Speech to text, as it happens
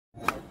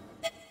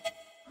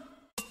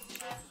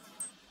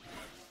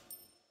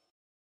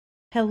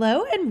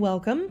Hello and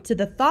welcome to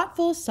the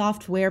Thoughtful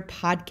Software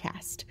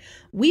Podcast.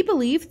 We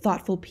believe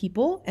thoughtful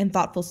people and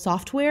thoughtful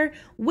software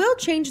will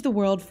change the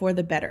world for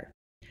the better.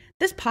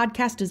 This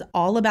podcast is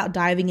all about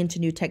diving into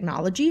new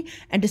technology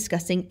and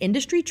discussing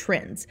industry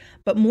trends,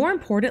 but more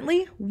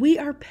importantly, we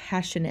are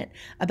passionate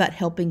about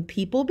helping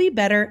people be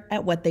better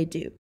at what they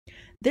do.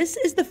 This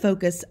is the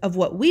focus of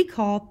what we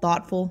call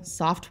thoughtful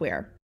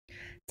software.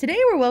 Today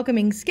we're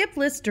welcoming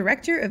Skiplist's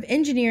Director of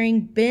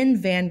Engineering, Ben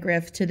Van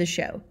Griff, to the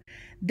show.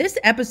 This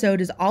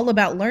episode is all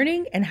about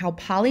learning and how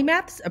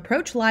polymaths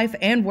approach life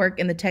and work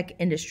in the tech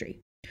industry.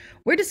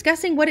 We're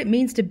discussing what it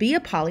means to be a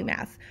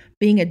polymath,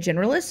 being a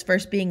generalist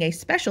versus being a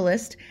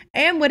specialist,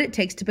 and what it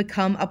takes to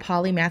become a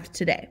polymath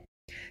today.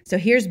 So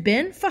here's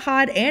Ben,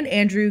 Fahad, and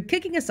Andrew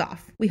kicking us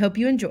off. We hope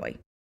you enjoy.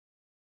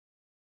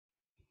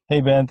 Hey,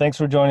 Ben, thanks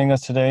for joining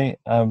us today.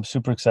 I'm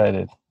super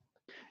excited.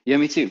 Yeah,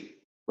 me too.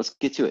 Let's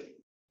get to it.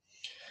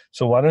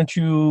 So why don't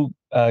you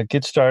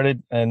get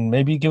started and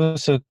maybe give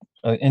us an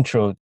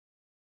intro.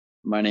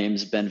 My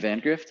name's Ben Van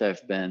Griff.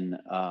 I've been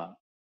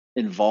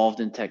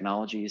involved in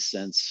technology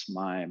since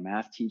my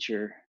math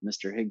teacher,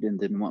 Mr. Higdon,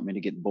 didn't want me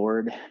to get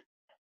bored.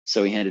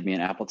 So he handed me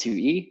an Apple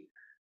IIe.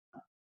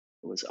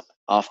 It was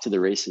off to the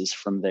races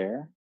from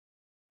there.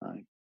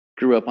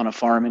 Grew up on a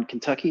farm in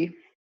Kentucky.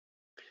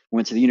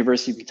 Went to the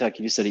University of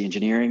Kentucky to study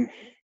engineering.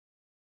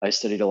 I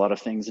studied a lot of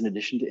things in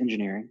addition to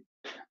engineering.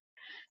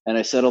 And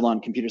I settled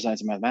on computer science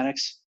and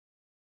mathematics,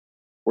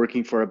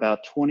 working for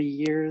about 20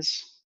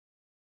 years.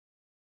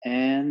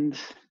 And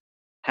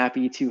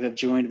happy to have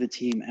joined the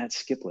team at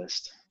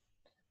Skiplist.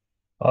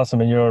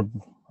 Awesome, and you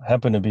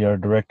happen to be our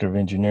director of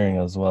engineering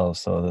as well,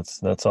 so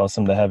that's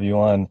awesome to have you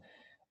on.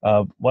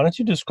 Why don't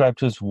you describe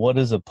to us what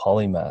is a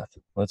polymath?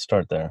 Let's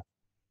start there.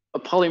 A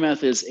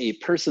polymath is a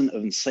person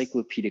of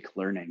encyclopedic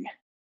learning,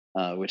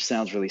 which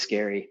sounds really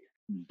scary,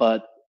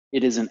 but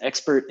it is an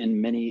expert in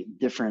many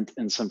different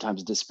and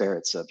sometimes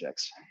disparate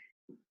subjects.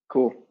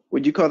 Cool.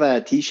 Would you call that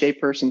a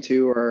T-shaped person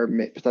too, or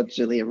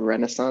potentially a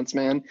Renaissance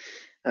man?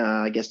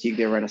 I guess you could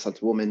be a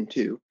Renaissance woman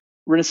too.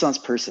 Renaissance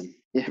person.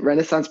 Yeah,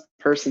 Renaissance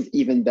person's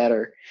even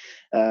better.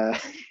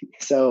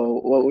 So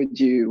what would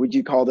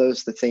you call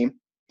those the same?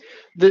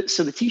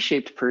 So the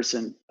T-shaped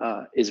person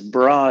is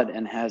broad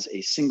and has a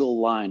single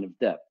line of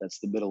depth. That's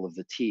the middle of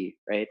the T,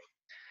 right?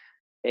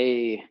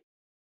 A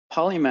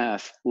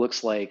polymath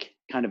looks like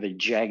kind of a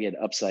jagged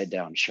upside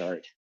down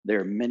chart.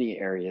 There are many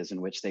areas in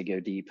which they go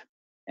deep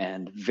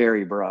and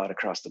very broad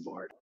across the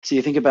board. So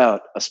you think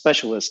about a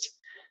specialist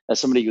as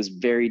somebody who's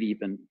very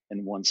deep in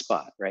one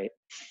spot, right?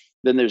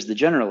 Then there's the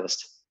generalist,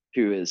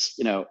 who is,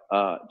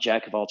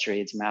 jack of all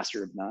trades,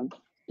 master of none.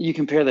 You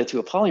compare that to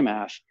a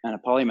polymath, and a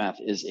polymath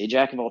is a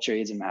jack of all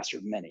trades and master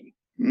of many.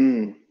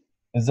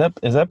 Is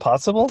that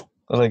possible?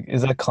 Like,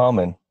 is that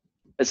common?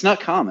 It's not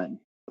common,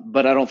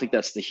 but I don't think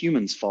that's the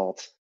human's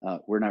fault.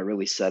 We're not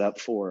really set up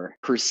for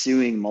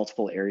pursuing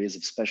multiple areas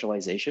of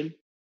specialization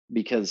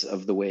because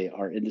of the way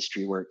our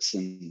industry works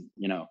and,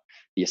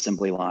 the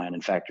assembly line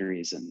and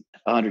factories and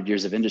 100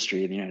 years of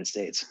industry in the United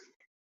States.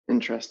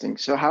 Interesting.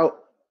 So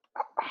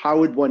how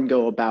would one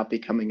go about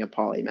becoming a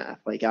polymath?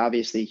 Like,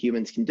 obviously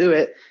humans can do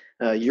it.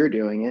 You're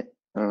doing it.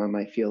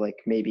 I feel like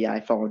maybe I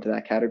fall into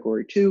that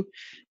category too,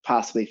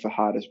 possibly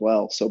Fahad as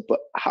well. So, but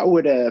how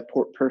would a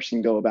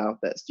person go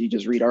about this? Do you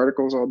just read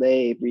articles all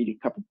day, read a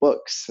couple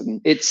books,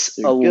 and it's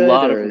a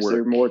lot of work? Is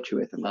there more to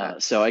it than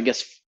that? So I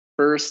guess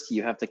first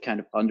you have to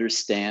kind of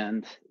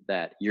understand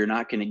that you're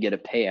not going to get a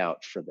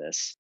payout for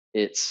this.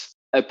 It's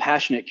a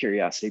passionate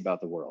curiosity about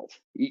the world.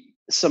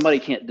 Somebody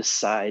can't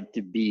decide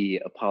to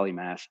be a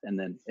polymath and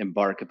then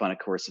embark upon a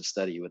course of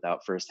study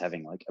without first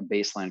having like a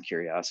baseline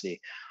curiosity,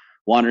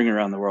 wandering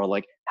around the world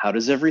like, how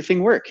does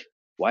everything work?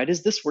 Why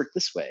does this work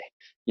this way?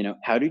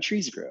 How do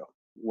trees grow?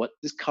 What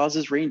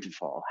causes rain to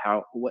fall?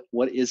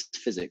 What is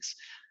physics?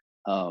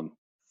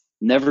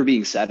 Never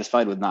being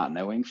satisfied with not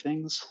knowing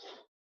things.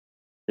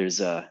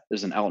 There's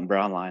an Alton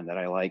Brown line that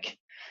I like.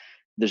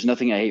 There's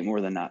nothing I hate more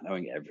than not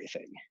knowing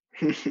everything.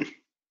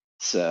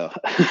 So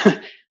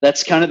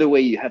that's kind of the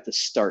way you have to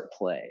start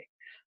play.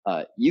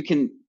 You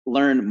can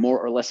learn more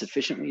or less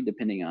efficiently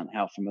depending on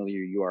how familiar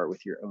you are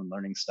with your own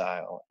learning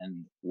style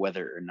and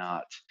whether or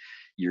not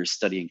you're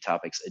studying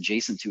topics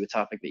adjacent to a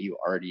topic that you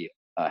already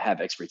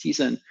have expertise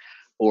in,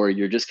 or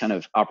you're just kind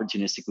of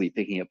opportunistically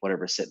picking up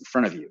whatever's set in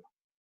front of you.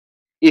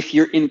 If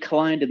you're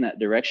inclined in that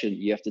direction,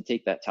 you have to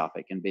take that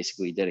topic and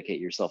basically dedicate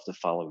yourself to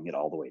following it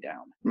all the way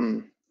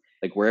down.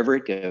 Like wherever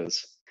it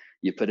goes,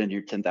 you put in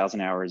your 10,000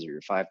 hours or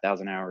your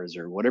 5,000 hours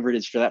or whatever it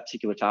is for that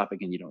particular topic,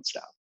 and you don't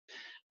stop.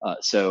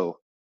 So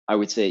I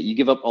would say you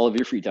give up all of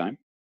your free time,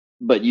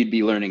 but you'd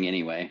be learning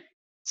anyway.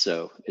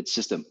 So it's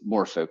just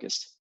more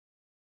focused.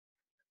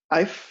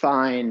 I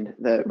find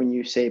that when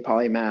you say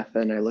polymath,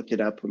 and I looked it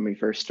up when we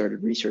first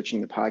started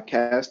researching the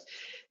podcast,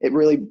 it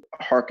really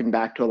harkened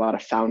back to a lot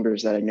of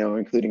founders that I know,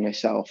 including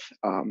myself.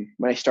 When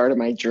I started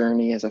my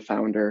journey as a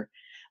founder,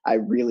 I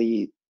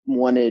really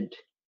wanted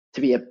to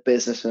be a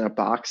business in a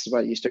box, is what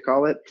I used to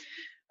call it.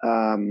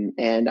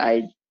 And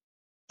I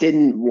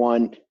didn't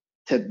want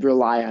to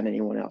rely on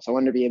anyone else. I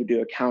wanted to be able to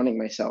do accounting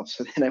myself.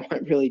 So then I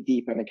went really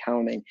deep on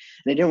accounting,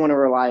 and I didn't want to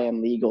rely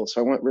on legal.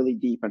 So I went really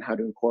deep on how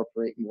to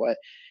incorporate and what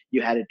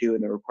you had to do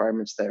and the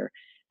requirements there.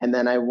 And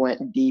then I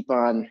went deep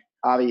on,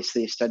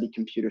 obviously, studied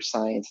computer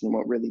science and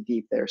went really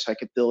deep there so I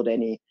could build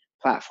any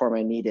platform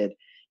I needed.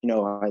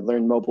 I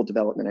learned mobile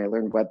development, I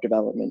learned web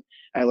development,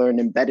 I learned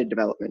embedded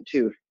development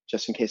too,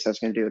 just in case I was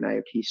going to do an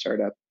IoT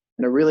startup.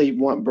 And I really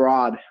went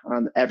broad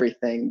on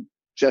everything,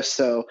 just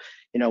so,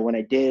 when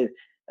I did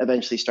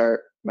eventually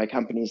start my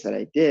companies that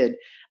I did,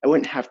 I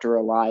wouldn't have to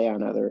rely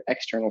on other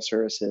external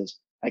services.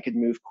 I could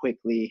move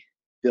quickly,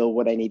 build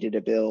what I needed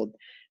to build,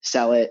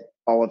 sell it,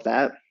 all of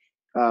that.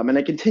 And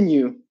I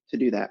continue to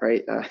do that,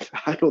 right?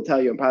 I will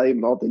tell you, I'm probably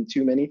involved in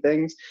too many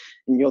things,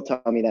 and you'll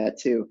tell me that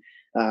too,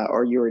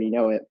 or you already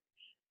know it.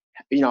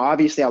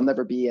 Obviously, I'll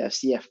never be a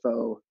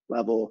CFO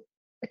level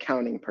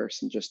accounting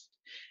person, just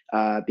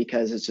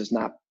because it's just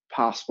not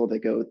possible to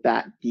go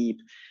that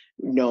deep,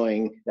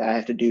 knowing that I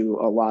have to do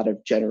a lot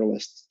of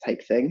generalist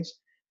type things,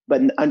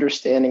 but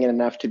understanding it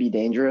enough to be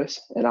dangerous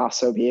and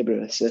also be able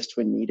to assist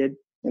when needed.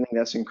 I think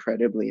that's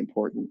incredibly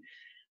important.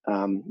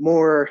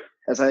 More,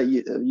 as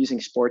using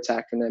sports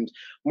acronyms,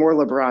 more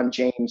LeBron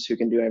James who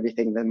can do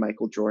everything than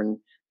Michael Jordan.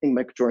 I think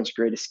Michael Jordan's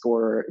the greatest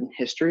scorer in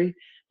history,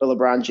 but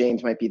LeBron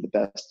James might be the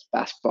best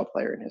basketball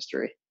player in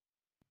history.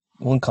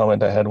 One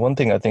comment I had, one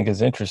thing I think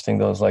is interesting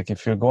though, is like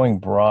if you're going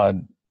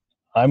broad,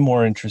 I'm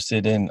more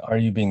interested in, are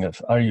you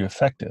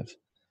effective?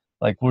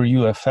 Like, were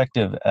you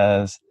effective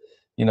as,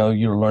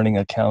 you're learning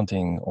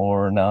accounting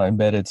or now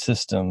embedded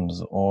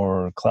systems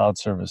or cloud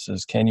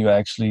services? Can you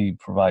actually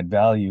provide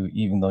value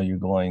even though you're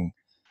going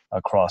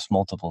across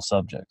multiple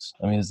subjects?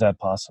 I mean, is that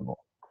possible?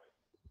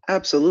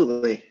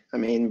 Absolutely. I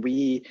mean,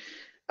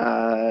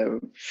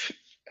 I'm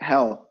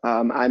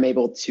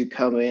able to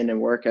come in and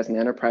work as an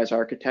enterprise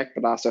architect,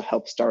 but also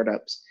help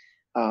startups.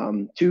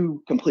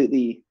 Two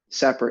completely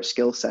separate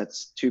skill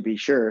sets, to be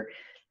sure.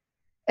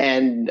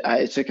 And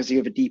it's because you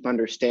have a deep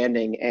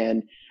understanding.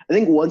 And I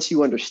think once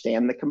you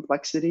understand the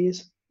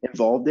complexities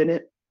involved in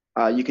it,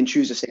 you can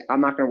choose to say, I'm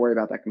not going to worry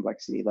about that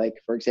complexity. Like,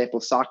 for example,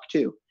 SOC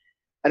 2.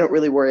 I don't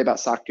really worry about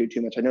SOC 2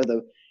 too much. I know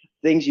the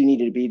things you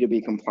need to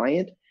be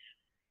compliant.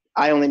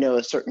 I only know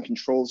certain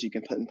controls you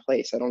can put in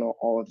place. I don't know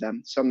all of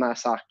them. So I'm not a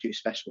SOC 2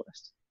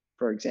 specialist,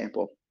 for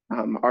example.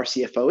 Our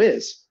CFO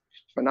is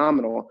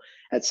phenomenal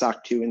at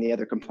SOC 2 and the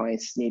other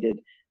compliance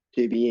needed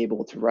to be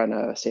able to run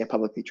a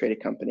publicly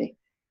traded company.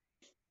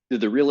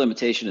 The real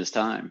limitation is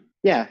time.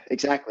 Yeah,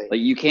 exactly. Like,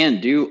 you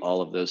can do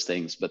all of those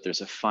things, but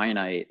there's a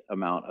finite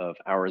amount of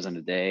hours in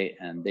a day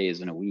and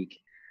days in a week.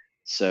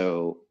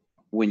 So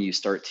when you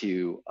start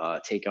to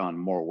take on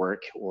more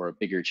work or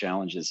bigger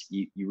challenges,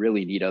 you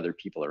really need other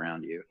people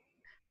around you.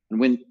 And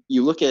when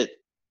you look at,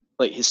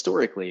 like,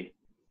 historically,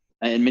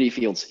 in many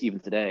fields, even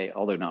today,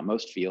 although not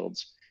most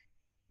fields,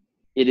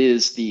 it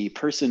is the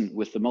person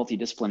with the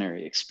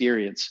multidisciplinary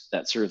experience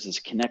that serves as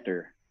a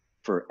connector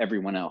for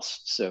everyone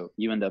else. So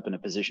you end up in a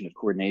position of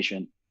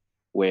coordination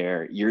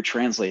where you're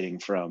translating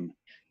from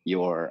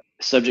your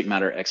subject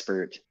matter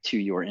expert to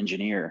your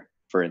engineer,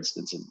 for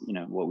instance,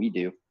 and what we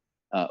do.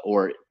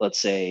 Or let's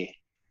say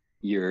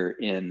you're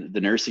in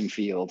the nursing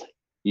field,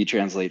 you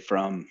translate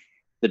from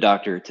the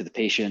doctor to the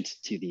patient,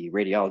 to the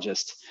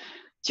radiologist,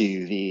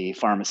 to the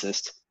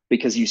pharmacist,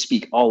 because you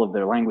speak all of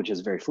their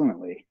languages very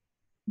fluently,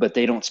 but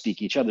they don't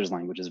speak each other's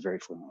languages very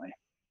fluently.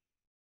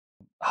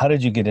 How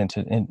did you get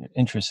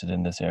interested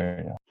in this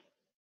area?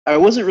 I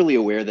wasn't really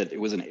aware that it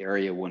was an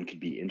area one could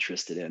be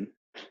interested in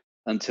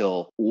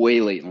until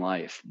way late in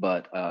life,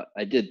 but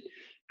I did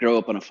grow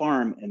up on a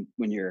farm, and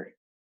when you're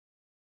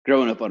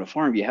growing up on a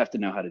farm, you have to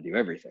know how to do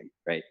everything,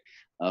 right?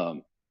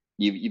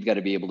 You've got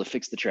to be able to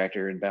fix the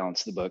tractor and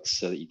balance the books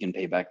so that you can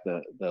pay back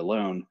the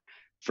loan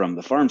from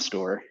the farm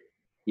store.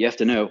 You have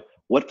to know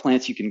what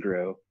plants you can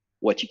grow,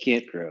 what you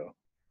can't grow,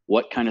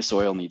 what kind of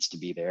soil needs to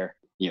be there,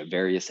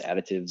 various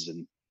additives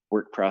and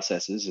work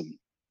processes. And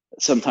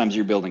sometimes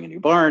you're building a new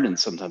barn and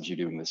sometimes you're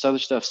doing this other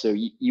stuff. So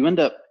you end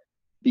up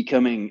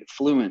becoming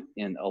fluent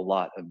in a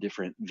lot of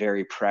different,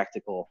 very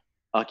practical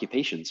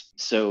occupations.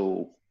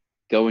 So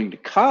going to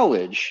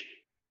college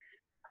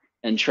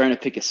and trying to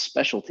pick a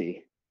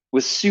specialty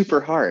was super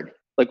hard.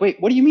 Like,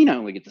 wait, what do you mean I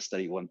only get to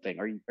study one thing?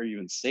 Are you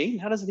insane?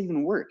 How does it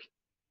even work?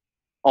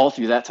 All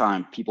through that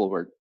time, people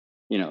were,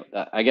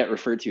 I got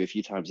referred to a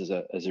few times as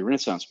a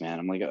Renaissance man.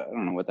 I'm like, I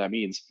don't know what that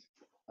means.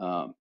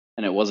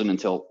 And it wasn't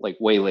until like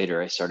way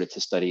later I started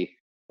to study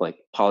like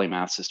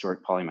polymaths,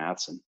 historic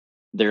polymaths, and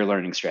their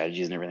learning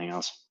strategies and everything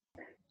else.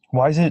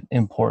 Why is it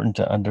important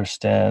to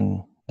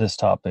understand this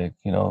topic?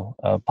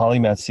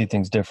 Polymaths see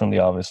things differently,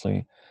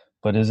 obviously,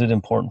 but is it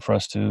important for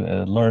us to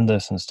learn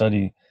this and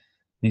study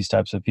these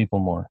types of people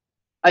more?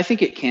 I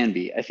think it can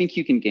be. I think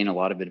you can gain a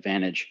lot of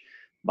advantage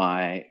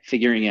by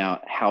figuring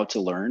out how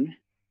to learn.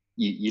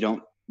 You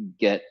don't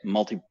get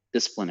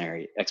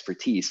multidisciplinary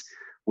expertise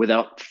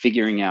without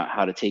figuring out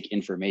how to take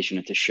information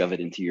and to shove it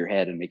into your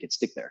head and make it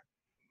stick there.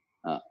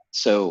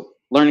 So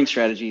learning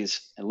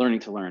strategies and learning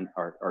to learn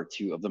are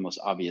two of the most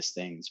obvious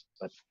things,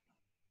 but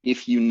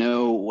if you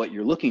know what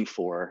you're looking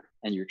for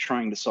and you're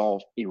trying to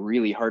solve a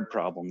really hard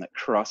problem that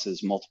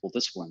crosses multiple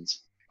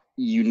disciplines,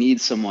 you need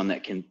someone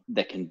that can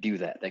do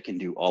that can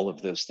do all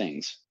of those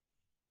things.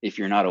 If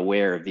you're not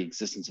aware of the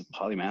existence of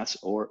polymaths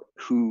or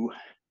who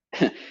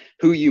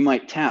you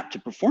might tap to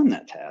perform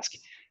that task,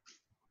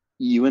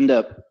 you end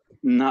up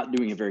not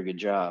doing a very good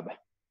job,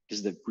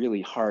 because the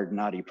really hard,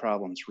 knotty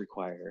problems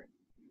require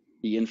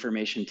the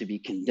information to be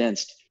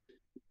condensed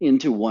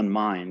into one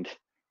mind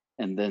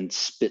and then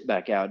spit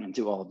back out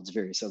into all of its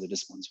various other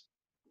disciplines.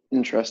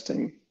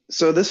 Interesting.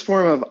 So this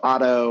form of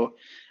auto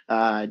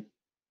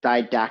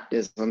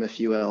didactism, if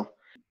you will,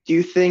 do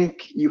you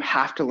think you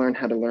have to learn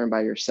how to learn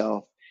by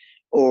yourself,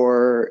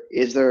 or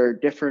is there a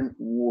different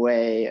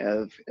way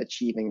of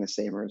achieving the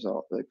same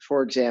result? Like,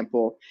 for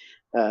example,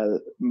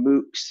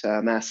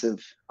 MOOCs,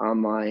 massive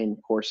online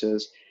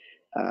courses,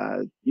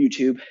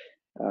 YouTube,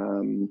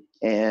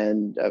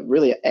 and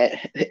really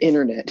the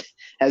internet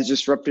has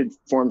disrupted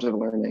forms of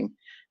learning.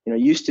 You know,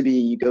 it used to be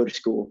you go to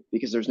school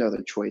because there's no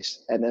other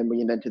choice. And then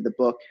we invented the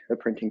book, the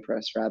printing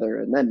press rather,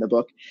 and then the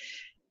book.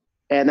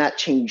 And that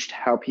changed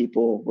how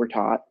people were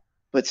taught.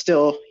 But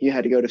still, you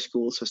had to go to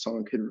school so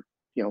someone could,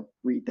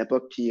 read that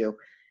book to you.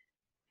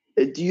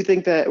 Do you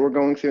think that we're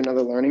going through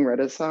another learning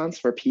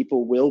renaissance where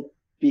people will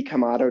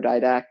become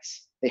autodidacts?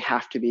 They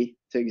have to be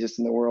to exist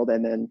in the world.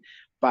 And then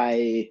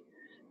by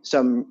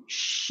some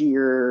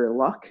sheer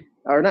luck,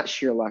 or not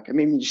sheer luck, I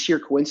mean, sheer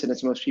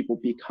coincidence, most people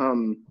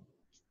become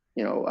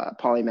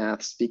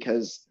polymaths,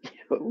 because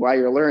while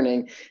you're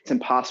learning, it's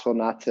impossible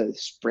not to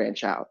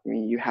branch out. I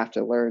mean, you have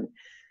to learn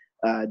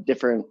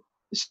different.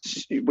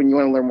 When you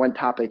want to learn one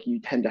topic, you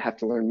tend to have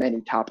to learn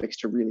many topics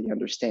to really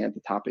understand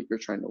the topic you're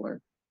trying to learn.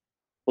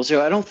 Well,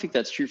 so I don't think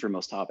that's true for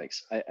most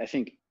topics. I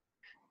think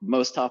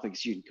most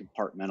topics you can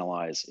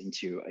compartmentalize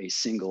into a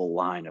single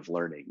line of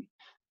learning.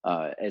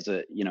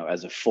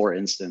 For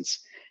instance,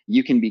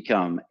 you can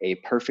become a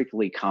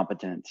perfectly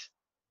competent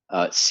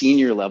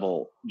senior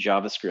level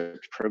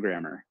JavaScript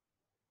programmer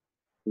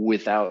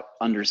without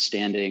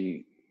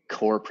understanding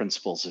core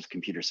principles of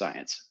computer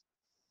science.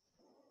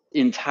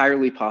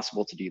 Entirely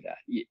possible to do that.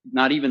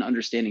 Not even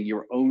understanding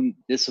your own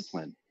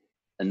discipline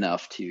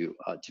enough to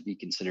be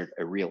considered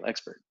a real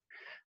expert.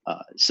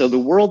 So the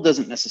world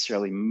doesn't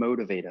necessarily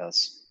motivate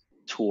us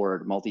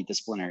toward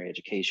multidisciplinary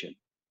education.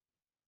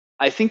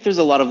 I think there's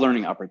a lot of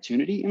learning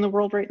opportunity in the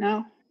world right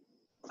now.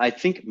 I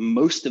think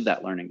most of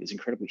that learning is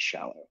incredibly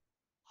shallow.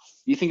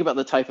 You think about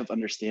the type of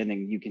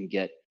understanding you can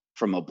get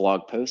from a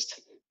blog post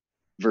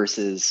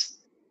versus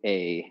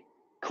a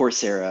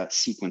Coursera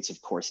sequence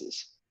of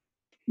courses.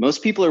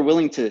 Most people are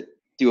willing to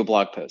do a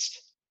blog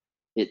post.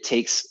 It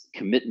takes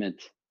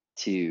commitment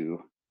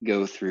to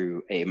go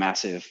through a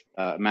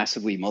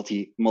massively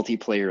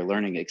multiplayer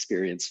learning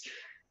experience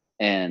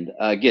and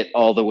get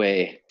all the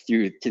way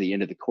through to the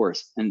end of the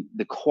course. And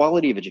the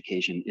quality of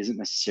education isn't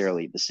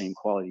necessarily the same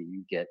quality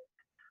you get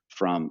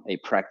from a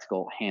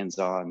practical,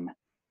 hands-on,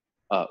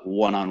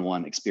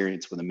 one-on-one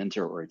experience with a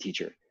mentor or a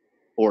teacher,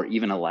 or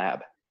even a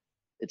lab.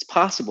 It's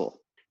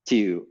possible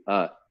to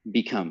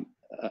become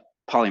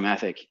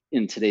polymathic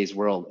in today's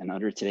world and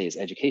under today's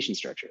education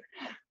structure,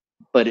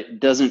 but it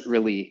doesn't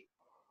really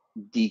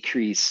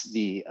decrease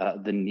the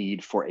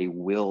need for a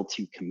will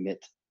to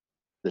commit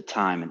the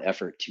time and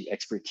effort to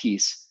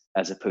expertise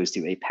as opposed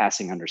to a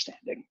passing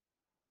understanding.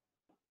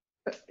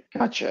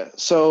 Gotcha.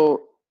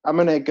 So I'm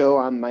going to go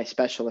on my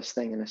specialist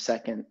thing in a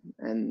second,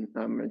 and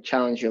I'm going to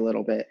challenge you a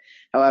little bit.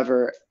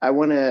 However, I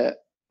want to,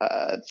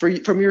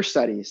 from your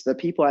studies, the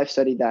people I've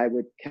studied that I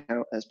would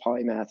count as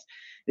polymaths,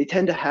 they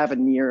tend to have a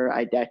near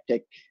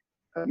eidetic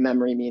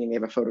memory, meaning they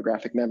have a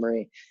photographic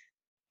memory,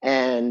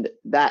 and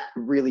that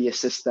really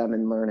assists them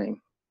in learning,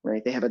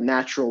 right? They have a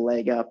natural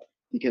leg up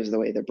because of the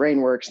way their brain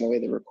works and the way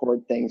they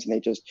record things, and they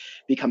just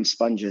become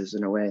sponges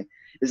in a way.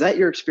 Is that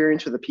your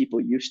experience with the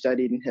people you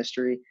studied in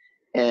history?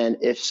 And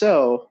if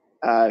so,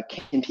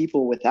 can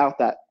people without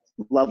that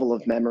level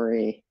of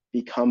memory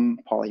become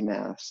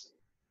polymaths?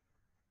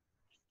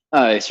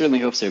 I certainly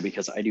hope so,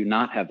 because I do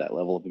not have that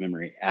level of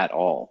memory at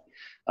all.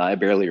 I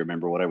barely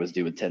remember what I was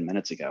doing 10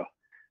 minutes ago.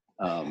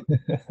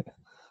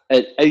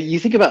 You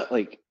think about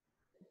like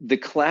the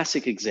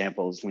classic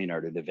example is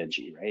Leonardo da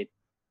Vinci, right?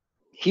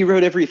 He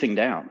wrote everything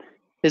down.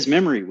 His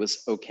memory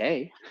was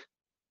okay,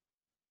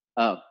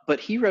 but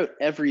he wrote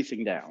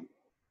everything down.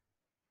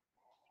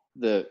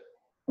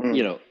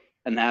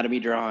 Anatomy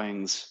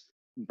drawings,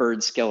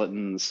 bird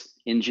skeletons,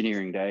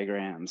 engineering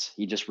diagrams,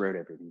 he just wrote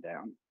everything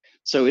down.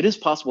 So it is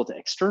possible to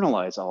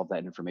externalize all of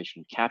that information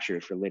and capture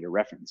it for later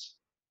reference.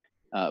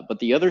 But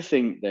the other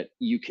thing that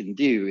you can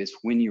do is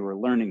when you are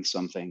learning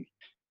something,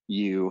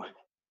 you,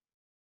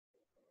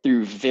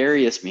 through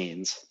various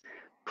means,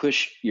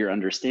 push your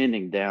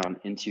understanding down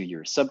into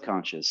your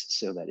subconscious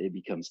so that it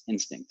becomes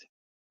instinct.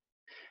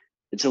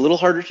 It's a little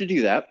harder to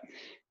do that.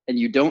 And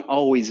you don't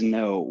always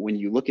know when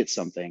you look at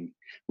something,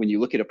 when you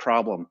look at a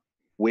problem,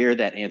 where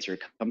that answer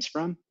comes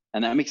from.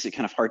 And that makes it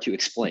kind of hard to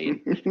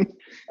explain,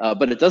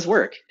 but it does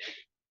work.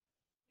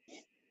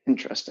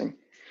 Interesting.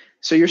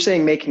 So you're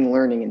saying making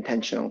learning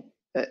intentional.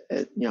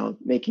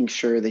 making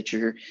sure that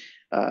you're,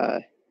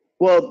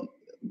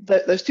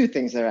 there's two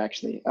things there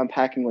actually,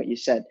 unpacking what you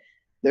said.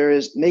 There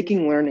is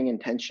making learning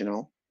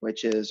intentional,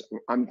 which is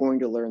I'm going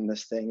to learn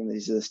this thing and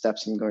these are the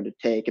steps I'm going to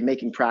take, and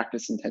making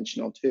practice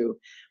intentional too.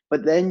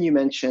 But then you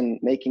mentioned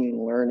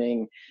making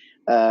learning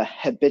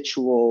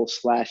habitual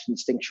 /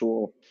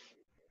 instinctual.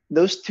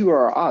 Those two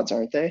are odds,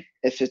 aren't they?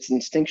 If it's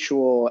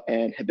instinctual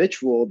and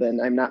habitual, then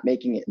I'm not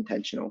making it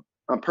intentional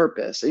on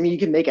purpose. I mean, you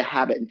can make a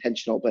habit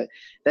intentional, but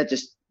that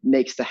just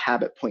makes the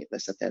habit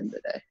pointless at the end of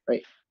the day,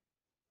 right?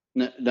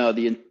 No,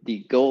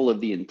 the goal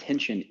of the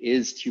intention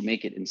is to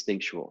make it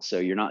instinctual. So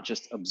you're not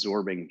just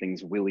absorbing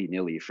things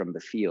willy-nilly from the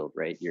field,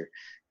 right?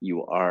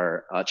 You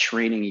are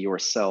training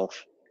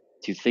yourself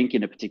to think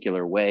in a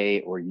particular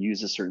way, or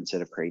use a certain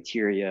set of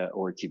criteria,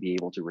 or to be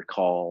able to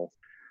recall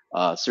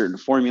a certain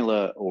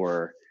formula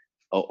or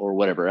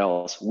whatever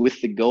else,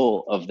 with the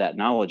goal of that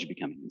knowledge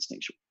becoming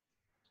instinctual.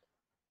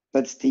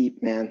 That's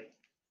deep, man.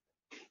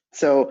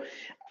 So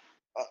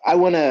I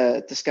want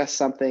to discuss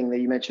something that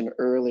you mentioned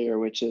earlier,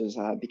 which is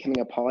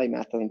becoming a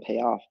polymath doesn't pay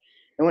off.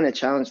 I want to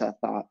challenge that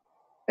thought.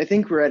 I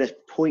think we're at a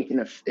point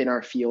in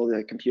our field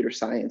of computer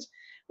science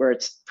where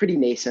it's pretty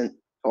nascent,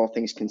 all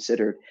things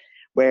considered,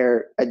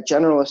 where a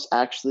generalist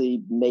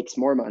actually makes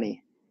more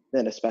money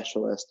than a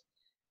specialist.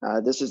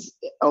 This is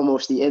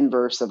almost the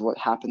inverse of what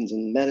happens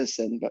in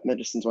medicine, but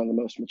medicine's one of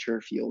the most mature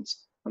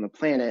fields on the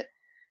planet,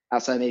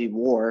 outside maybe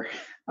war.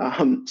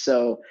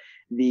 So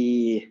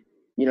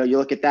you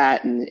look at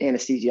that, and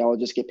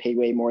anesthesiologists get paid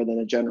way more than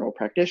a general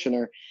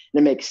practitioner,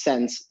 and it makes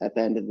sense at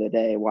the end of the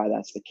day why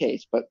that's the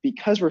case. But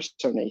because we're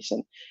so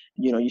nascent,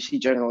 you see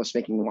generalists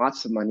making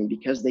lots of money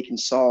because they can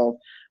solve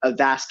a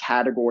vast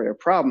category of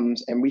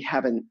problems, and we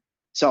haven't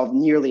solved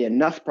nearly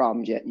enough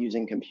problems yet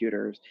using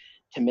computers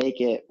to make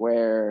it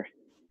where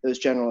those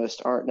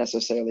generalists aren't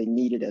necessarily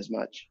needed as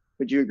much.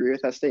 Would you agree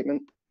with that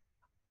statement?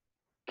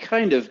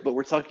 Kind of, but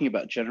we're talking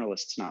about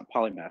generalists, not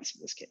polymaths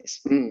in this case.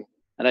 Mm.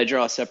 And I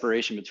draw a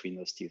separation between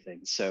those two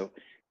things. So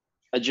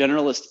a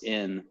generalist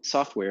in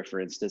software, for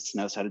instance,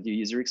 knows how to do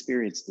user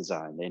experience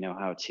design. They know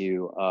how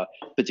to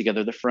put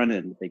together the front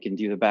end. They can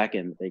do the back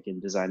end. They can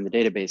design the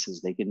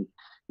databases. They can,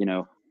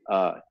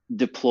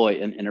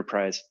 deploy an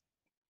enterprise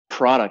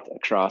product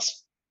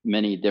across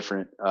many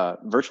different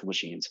virtual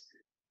machines.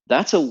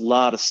 That's a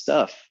lot of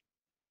stuff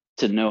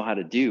to know how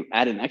to do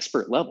at an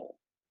expert level,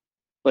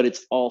 but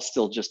it's all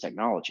still just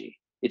technology.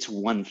 It's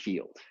one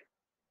field.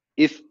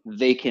 If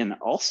they can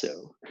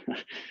also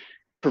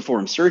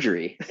perform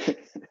surgery,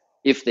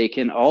 if they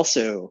can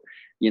also,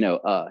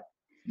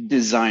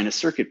 design a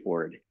circuit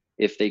board,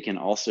 if they can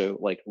also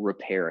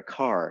repair a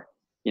car,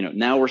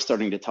 now we're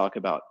starting to talk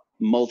about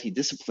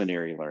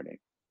multidisciplinary learning,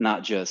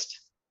 not just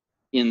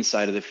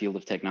inside of the field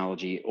of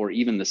technology or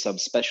even the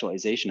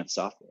subspecialization of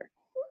software.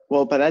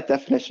 Well, by that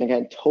definition,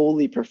 again,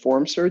 totally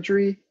perform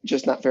surgery,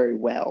 just not very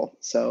well.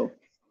 So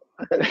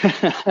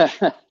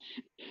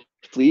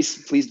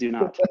please do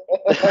not.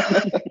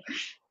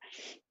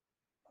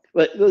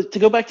 But to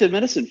go back to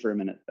medicine for a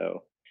minute,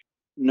 though,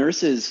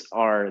 nurses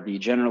are the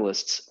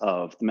generalists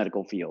of the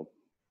medical field,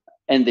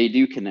 and they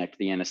do connect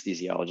the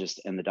anesthesiologist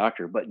and the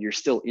doctor, but you're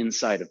still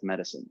inside of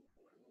medicine.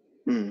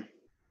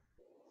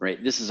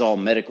 Right? This is all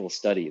medical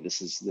study.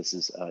 This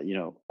is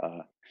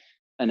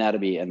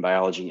anatomy and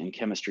biology and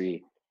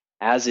chemistry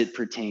as it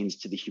pertains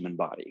to the human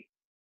body.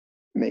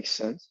 Makes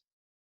sense.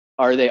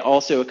 Are they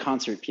also a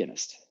concert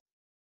pianist?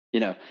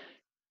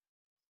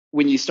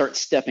 When you start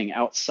stepping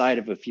outside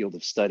of a field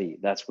of study,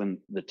 that's when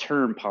the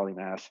term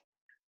polymath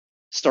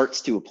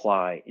starts to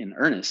apply in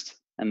earnest.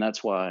 And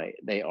that's why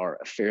they are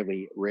a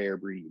fairly rare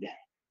breed.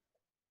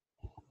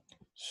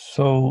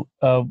 So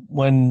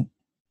when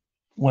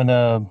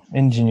a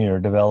engineer,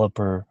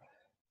 developer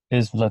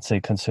is, let's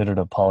say, considered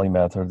a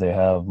polymath, or they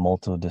have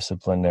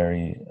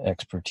multidisciplinary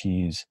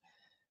expertise,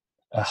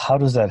 how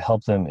does that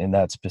help them in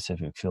that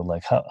specific field?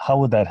 Like how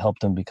would that help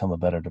them become a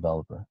better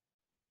developer?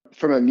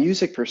 From a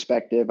music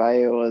perspective,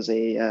 I was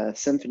a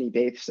symphony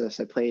bassist.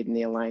 I played in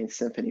the Alliance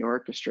Symphony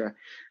Orchestra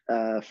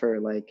for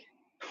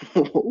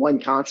one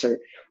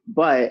concert,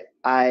 but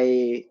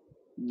the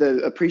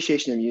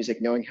appreciation of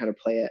music, knowing how to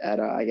play it at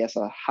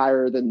a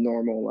higher than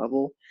normal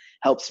level,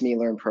 helps me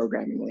learn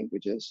programming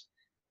languages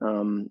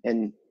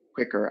and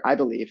quicker, I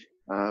believe.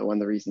 One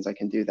of the reasons I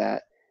can do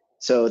that.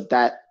 So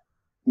that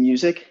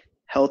music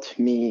helped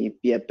me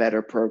be a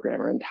better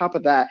programmer. On top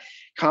of that,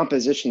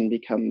 composition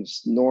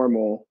becomes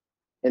normal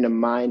in a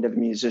mind of a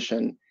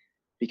musician,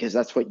 because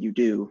that's what you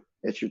do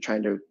if you're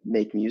trying to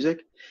make music.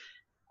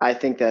 I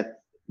think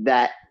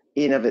that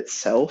in of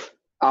itself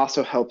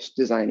also helps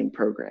designing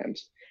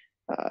programs.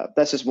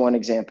 That's just one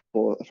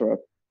example from a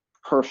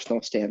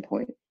personal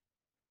standpoint.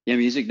 Yeah,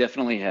 music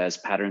definitely has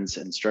patterns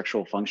and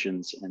structural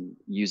functions, and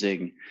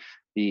using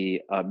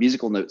the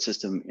musical note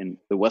system in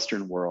the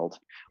Western world,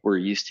 we're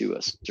used to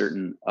a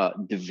certain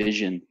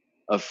division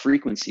of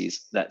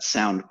frequencies that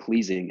sound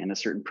pleasing and a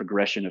certain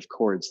progression of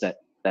chords that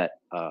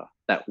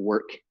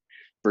work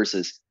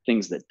versus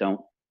things that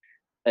don't.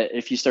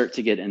 If you start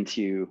to get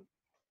into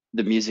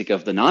the music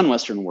of the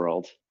non-Western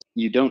world,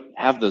 you don't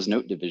have those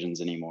note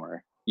divisions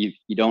anymore.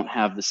 You don't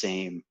have the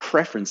same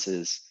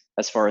preferences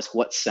as far as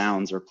what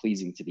sounds are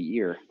pleasing to the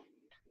ear.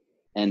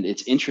 And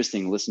it's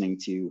interesting listening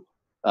to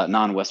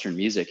non-Western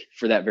music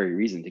for that very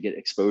reason, to get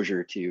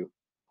exposure to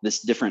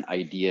this different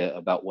idea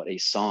about what a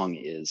song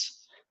is.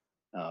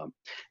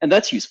 And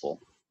that's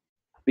useful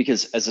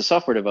because as a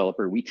software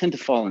developer, we tend to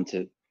fall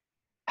into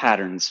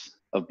patterns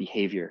of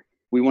behavior.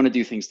 We want to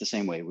do things the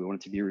same way. We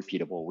want it to be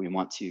repeatable. We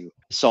want to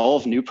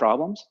solve new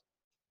problems,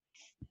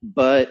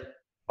 but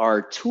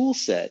our tool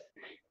set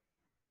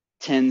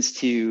tends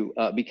to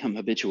become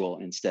habitual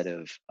instead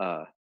of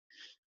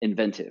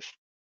inventive,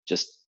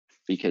 just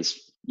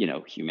because, you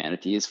know,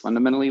 humanity is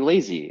fundamentally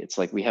lazy. It's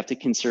like we have to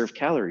conserve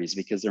calories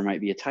because there might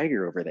be a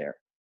tiger over there.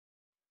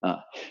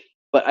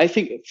 But I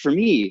think for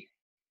me,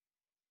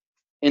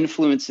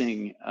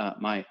 influencing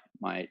my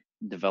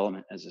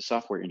development as a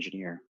software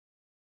engineer,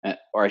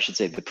 or I should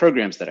say the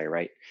programs that I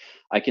write,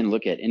 I can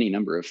look at any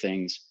number of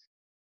things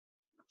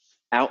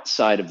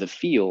outside of the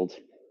field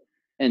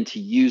and to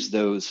use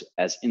those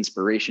as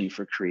inspiration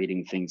for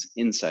creating things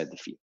inside the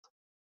field.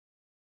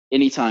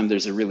 Anytime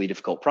there's a really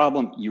difficult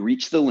problem, you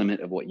reach the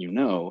limit of what you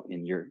know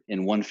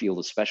in one field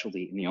of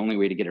specialty, and the only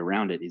way to get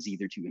around it is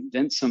either to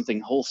invent something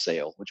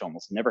wholesale, which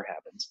almost never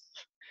happens,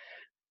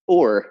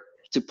 or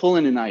to pull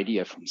in an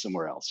idea from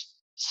somewhere else.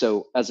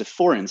 So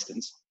for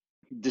instance,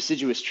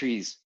 deciduous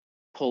trees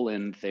pull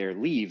in their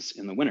leaves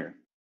in the winter.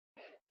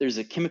 There's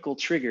a chemical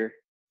trigger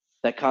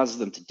that causes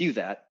them to do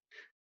that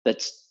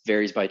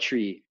varies by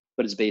tree,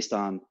 but is based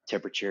on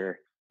temperature,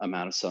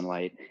 amount of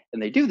sunlight.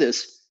 And they do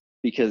this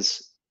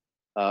because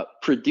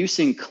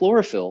producing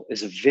chlorophyll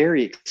is a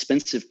very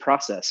expensive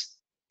process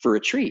for a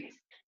tree.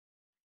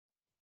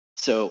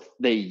 So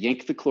they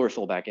yank the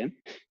chlorophyll back in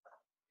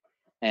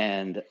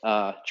and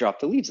drop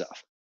the leaves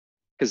off,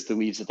 because the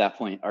leaves at that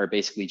point are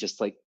basically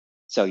just like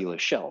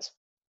cellulose shells.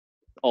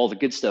 All the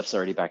good stuff's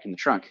already back in the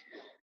trunk,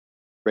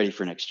 ready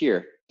for next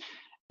year.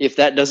 If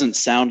that doesn't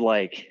sound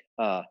like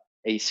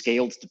a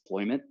scaled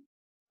deployment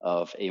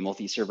of a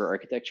multi-server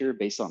architecture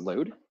based on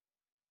load,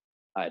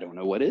 I don't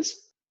know what is.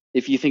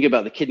 If you think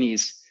about the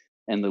kidneys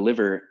and the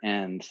liver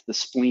and the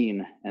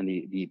spleen and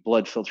the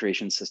blood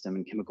filtration system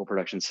and chemical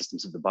production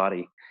systems of the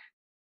body,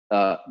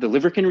 the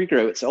liver can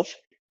regrow itself.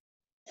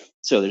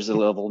 So there's a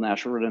level of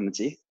natural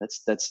redundancy.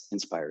 That's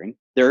inspiring.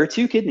 There are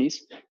 2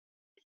 kidneys.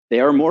 They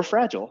are more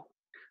fragile,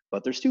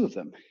 but there's 2 of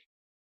them.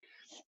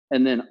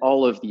 And then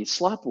all of the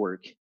slop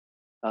work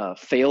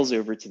fails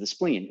over to the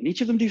spleen, and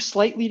each of them do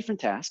slightly different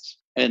tasks.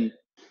 And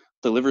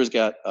the liver's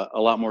got a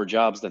lot more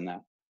jobs than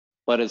that.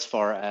 But as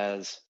far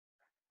as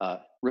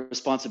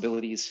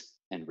responsibilities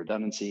and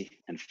redundancy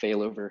and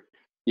failover,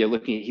 yeah,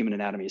 looking at human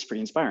anatomy is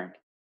pretty inspiring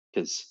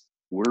because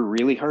we're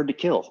really hard to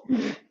kill.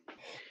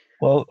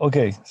 Well,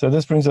 okay, so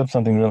this brings up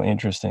something really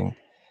interesting.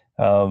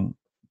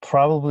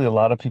 Probably a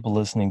lot of people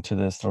listening to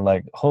this, they're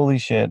like, holy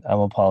shit, I'm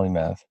a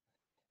polymath.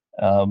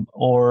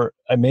 Or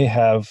I may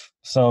have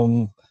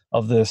some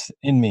of this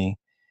in me.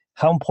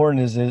 How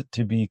important is it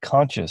to be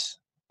conscious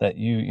that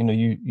you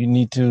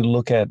need to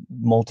look at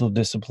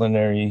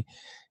multidisciplinary,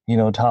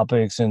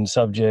 topics and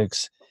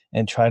subjects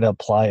and try to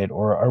apply it?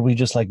 Or are we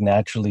just like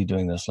naturally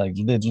doing this? Like,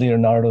 did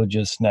Leonardo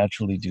just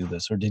naturally do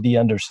this? Or did he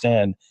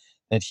understand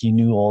that he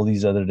knew all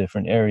these other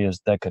different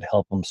areas that could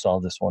help him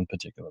solve this one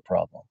particular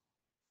problem?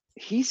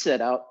 He set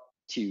out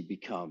to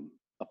become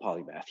a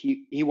polymath.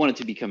 He wanted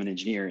to become an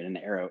engineer in an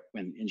era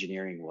when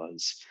engineering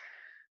was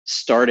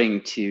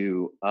starting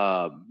to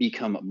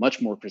become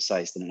much more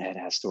precise than it had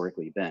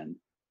historically been.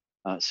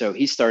 So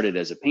he started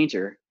as a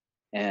painter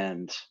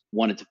and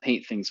wanted to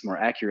paint things more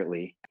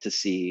accurately to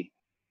see,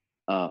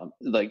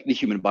 like the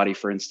human body,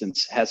 for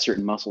instance, has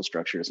certain muscle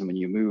structures. And when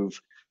you move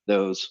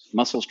those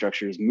muscle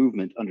structures,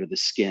 movement under the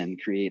skin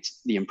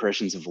creates the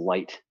impressions of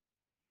light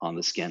on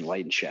the skin,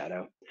 light and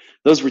shadow.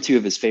 Those were 2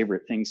 of his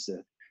favorite things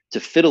to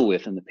fiddle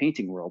with in the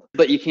painting world.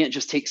 But you can't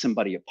just take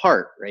somebody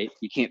apart, right?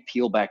 You can't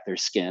peel back their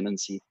skin and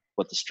see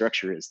what the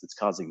structure is that's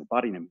causing the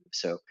body to move.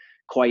 So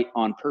quite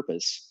on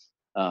purpose,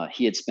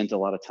 he had spent a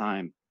lot of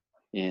time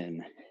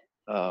in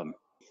an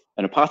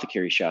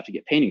apothecary shop to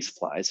get painting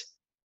supplies.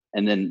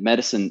 And then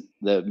medicine,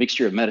 the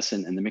mixture of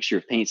medicine and the mixture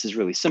of paints is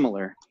really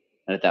similar.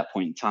 And at that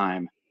point in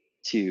time,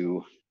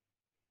 to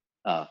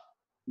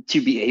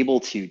be able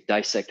to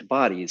dissect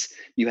bodies,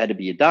 you had to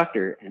be a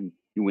doctor, and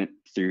you went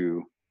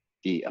through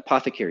the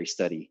apothecary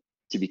study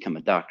to become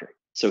a doctor.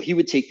 So he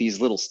would take these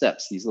little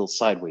steps, these little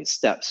sideways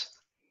steps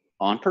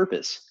on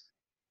purpose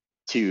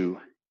to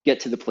get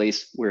to the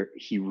place where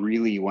he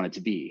really wanted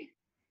to be.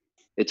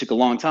 It took a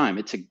long time.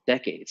 It took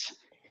decades.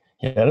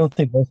 Yeah, I don't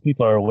think most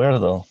people are aware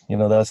though.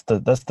 That's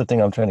the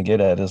thing I'm trying to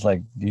get at, is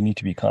like, you need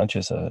to be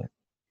conscious of it.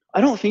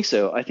 I don't think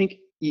so. I think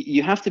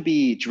you have to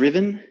be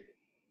driven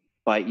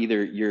by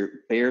either your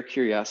bare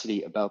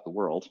curiosity about the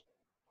world,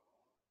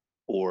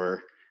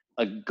 or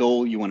a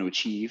goal you want to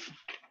achieve,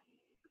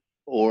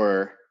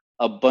 or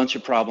a bunch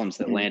of problems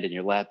that land in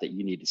your lap that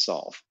you need to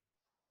solve.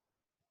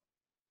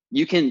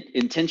 You can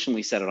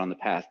intentionally set it on the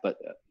path, but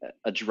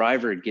a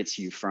driver gets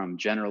you from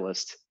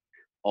generalist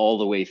all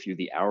the way through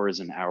the hours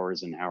and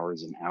hours and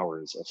hours and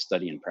hours of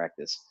study and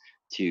practice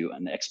to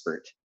an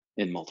expert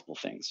in multiple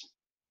things.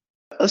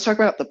 Let's talk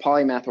about the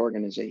Polymath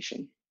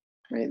organization,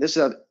 right? This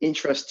is of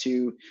interest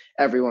to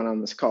everyone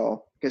on this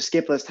call because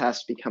Skiplist has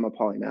to become a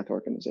Polymath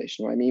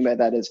organization. What I mean by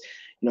that is,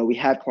 we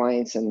have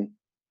clients in,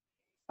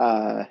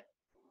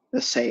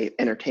 let's say,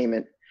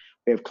 entertainment.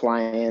 We have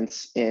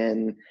clients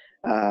in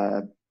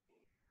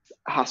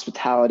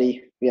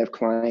hospitality. We have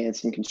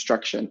clients in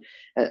construction,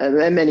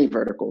 and many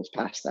verticals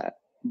past that.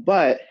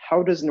 But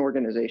how does an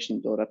organization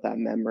build up that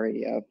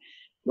memory of,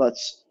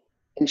 let's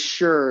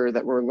ensure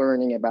that we're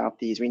learning about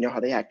these, we know how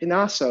they act, and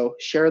also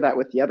share that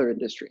with the other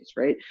industries,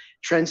 right?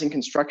 Trends in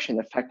construction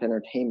affect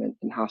entertainment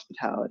and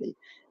hospitality,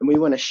 and we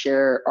want to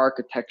share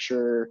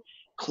architecture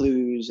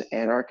clues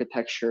and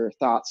architecture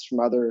thoughts from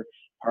other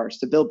parts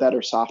to build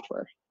better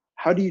software.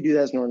 How do you do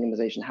that as an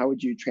organization? How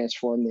would you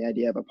transform the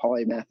idea of a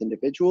polymath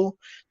individual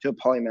to a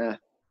polymath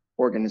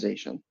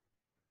organization?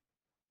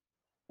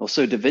 Well,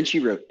 so Da Vinci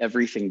wrote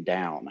everything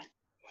down.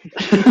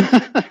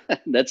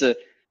 That's a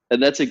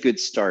good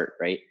start,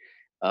 right?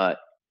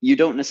 You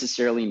don't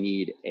necessarily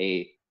need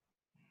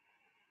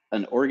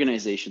an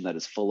organization that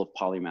is full of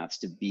polymaths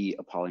to be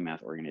a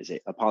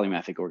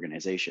polymathic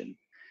organization.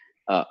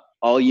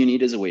 All you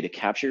need is a way to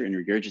capture and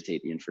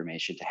regurgitate the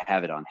information to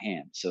have it on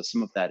hand. So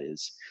some of that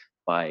is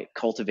by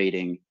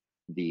cultivating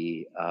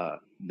the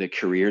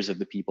careers of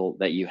the people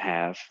that you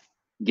have,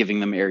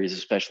 giving them areas of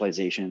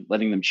specialization,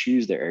 letting them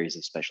choose their areas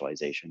of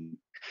specialization,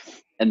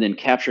 and then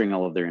capturing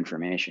all of their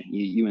information.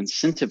 You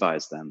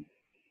incentivize them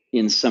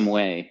in some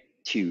way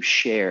to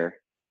share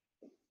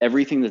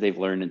everything that they've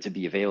learned and to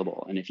be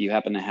available. And if you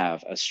happen to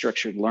have a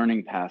structured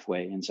learning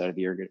pathway inside of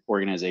the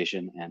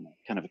organization and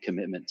kind of a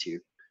commitment to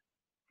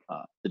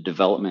the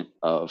development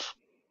of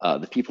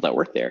the people that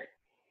work there,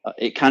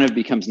 it kind of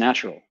becomes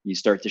natural. You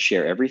start to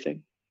share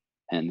everything,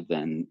 and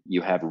then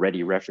you have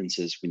ready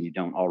references when you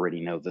don't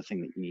already know the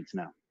thing that you need to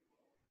know.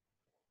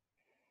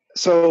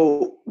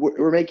 So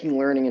we're making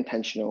learning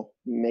intentional,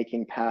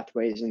 making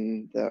pathways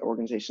in the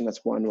organization.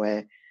 That's one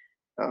way.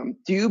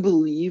 Do you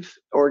believe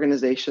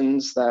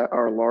organizations that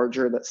are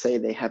larger, that say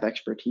they have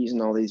expertise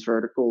in all these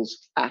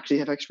verticals, actually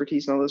have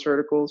expertise in all those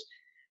verticals?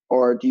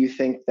 Or do you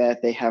think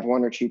that they have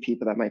one or two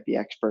people that might be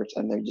experts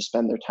and they just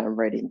spend their time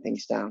writing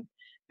things down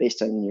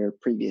based on your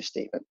previous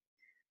statement?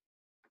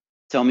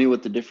 Tell me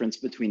what the difference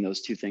between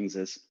those two things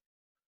is.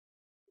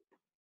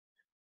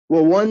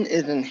 Well, one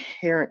is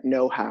inherent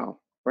know-how,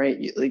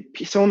 right? Like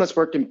someone that's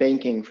worked in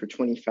banking for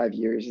 25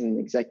 years as an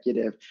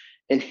executive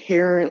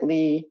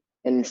inherently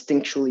and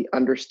instinctually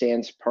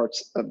understands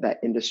parts of that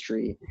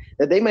industry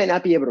that they might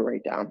not be able to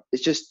write down.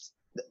 It's just,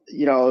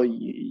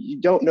 you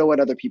don't know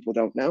what other people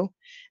don't know.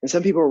 And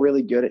some people are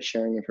really good at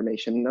sharing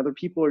information, and other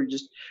people are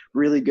just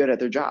really good at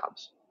their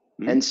jobs.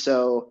 Mm-hmm. And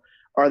so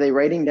are they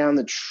writing down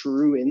the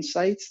true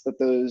insights that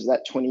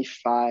that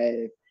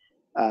 25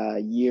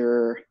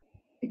 year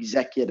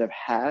executive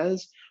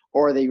has,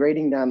 or are they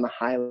writing down the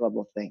high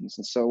level things?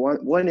 And so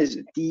one is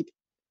deep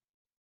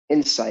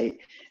insight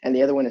and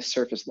the other one is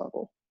surface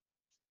level.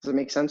 Does that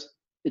make sense?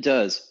 It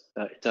does.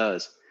 It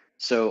does.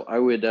 So I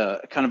would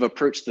kind of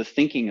approach the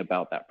thinking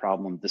about that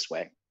problem this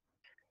way.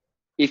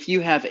 If you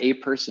have a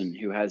person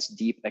who has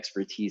deep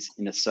expertise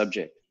in a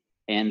subject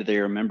and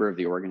they're a member of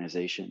the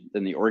organization,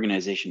 then the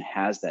organization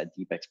has that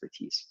deep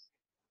expertise.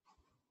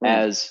 Right.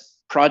 As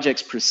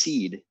projects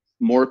proceed,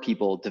 more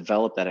people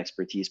develop that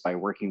expertise by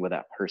working with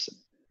that person.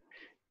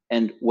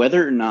 And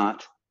whether or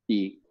not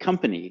the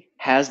company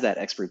has that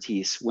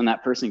expertise when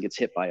that person gets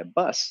hit by a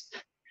bus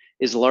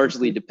is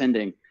largely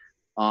depending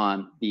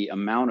on the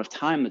amount of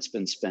time that's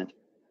been spent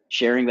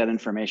sharing that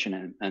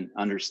information and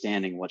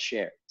understanding what's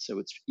shared.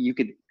 So you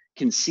could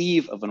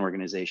conceive of an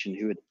organization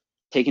who had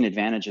taken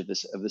advantage of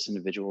this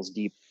individual's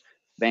deep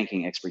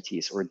banking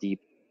expertise or deep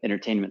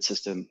entertainment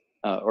system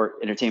or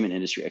entertainment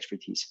industry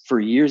expertise for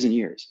years and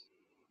years,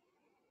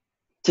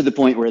 to the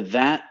point where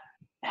that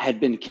had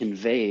been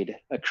conveyed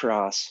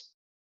across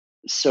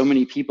so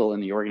many people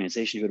in the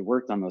organization who had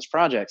worked on those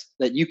projects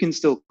that you can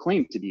still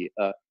claim to be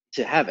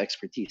to have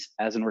expertise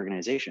as an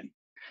organization.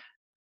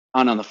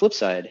 And on the flip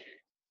side,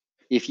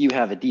 if you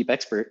have a deep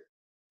expert,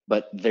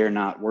 but they're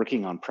not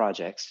working on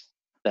projects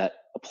that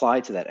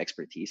apply to that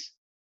expertise,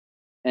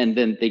 and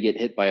then they get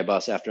hit by a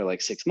bus after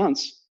like 6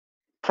 months,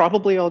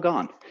 probably all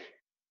gone.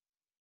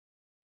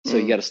 So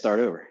you got to start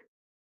over.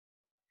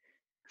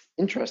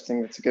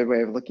 Interesting. That's a good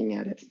way of looking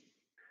at it.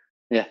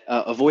 Yeah.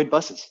 Avoid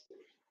buses.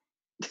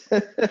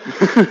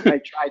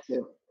 I try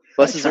to.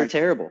 Buses are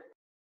terrible.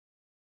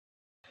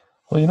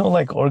 Well,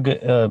 like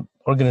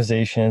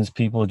organizations,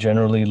 people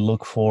generally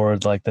look for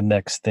like the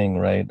next thing,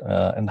 right?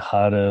 And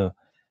how to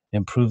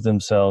improve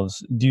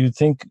themselves. Do you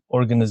think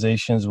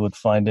organizations would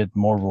find it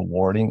more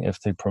rewarding if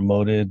they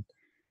promoted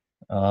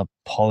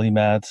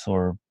polymaths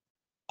or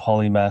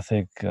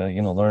polymathic,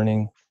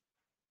 learning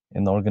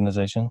in the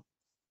organization?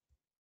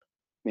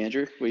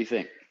 Andrew, what do you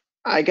think?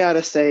 I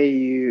gotta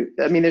say,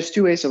 there's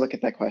two ways to look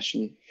at that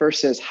question.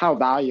 First is, how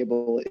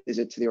valuable is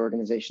it to the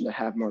organization to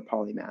have more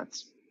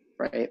polymaths,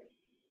 right?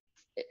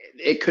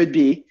 It could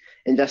be,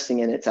 investing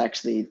in it's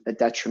actually a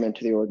detriment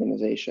to the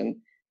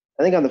organization.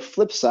 I think on the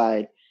flip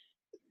side,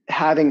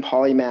 having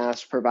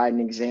polymaths provide an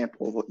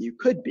example of what you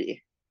could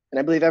be. And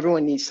I believe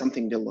everyone needs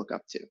something to look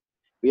up to.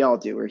 We all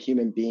do. We're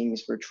human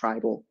beings, we're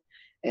tribal.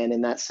 And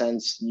in that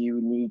sense, you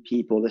need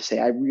people to say,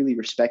 I really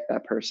respect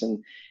that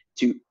person,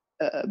 to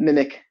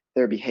mimic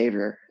their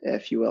behavior,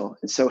 if you will.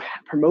 And so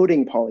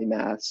promoting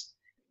polymaths,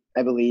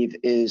 I believe,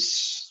 is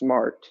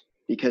smart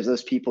because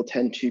those people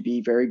tend to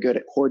be very good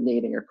at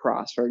coordinating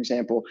across. For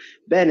example,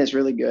 Ben is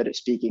really good at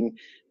speaking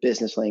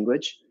business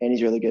language, and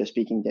he's really good at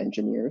speaking to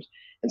engineers.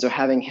 And so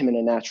having him in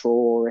a natural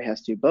role where he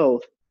has to do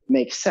both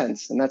makes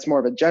sense. And that's more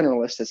of a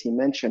generalist, as he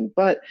mentioned,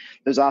 but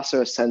there's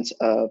also a sense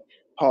of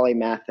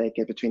polymathic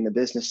between the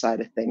business side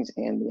of things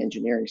and the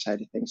engineering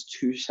side of things,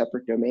 two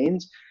separate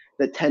domains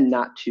that tend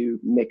not to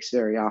mix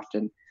very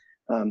often,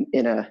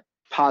 in a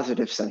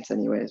positive sense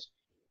anyways.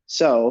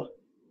 So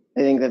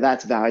I think that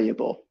that's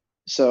valuable.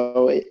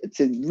 So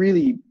to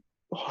really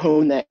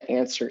hone that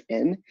answer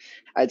in,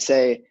 I'd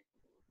say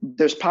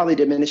there's probably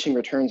diminishing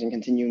returns in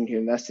continuing to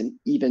invest in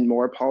even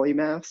more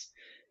polymaths,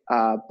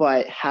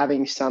 but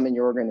having some in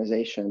your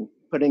organization,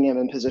 putting them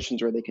in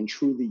positions where they can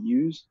truly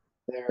use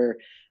their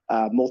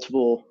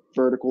multiple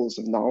verticals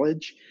of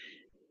knowledge,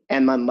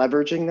 and then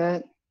leveraging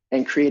that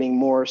and creating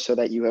more so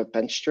that you have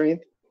bench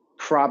strength,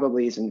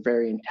 probably is a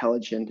very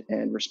intelligent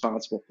and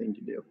responsible thing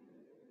to do.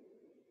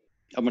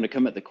 I'm going to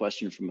come at the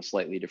question from a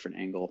slightly different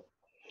angle.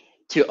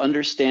 To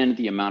understand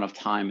the amount of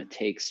time it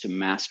takes to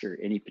master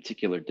any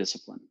particular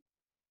discipline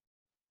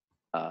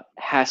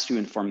has to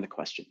inform the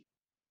question.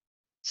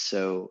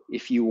 So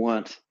if you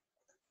want,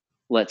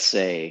 let's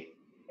say,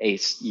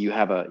 you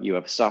have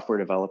a software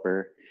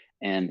developer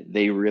and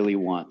they really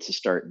want to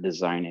start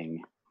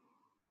designing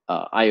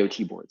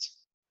IoT boards,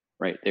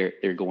 right?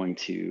 They're going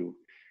to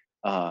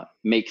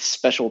make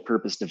special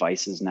purpose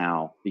devices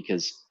now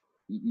because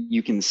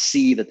you can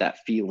see that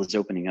field is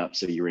opening up.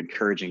 So you're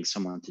encouraging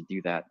someone to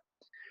do that.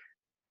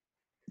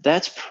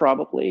 That's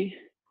probably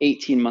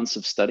 18 months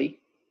of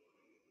study.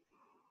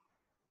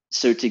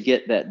 So to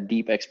get that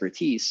deep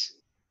expertise,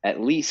 at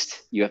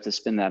least you have to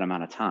spend that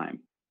amount of time.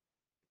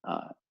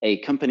 A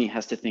company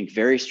has to think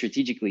very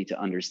strategically to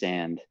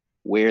understand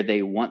where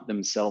they want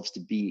themselves to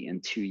be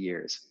in 2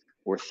 years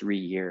or 3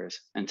 years,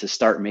 and to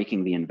start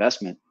making the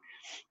investment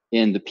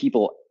in the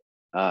people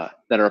that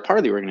are a part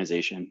of the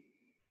organization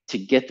to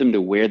get them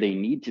to where they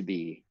need to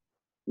be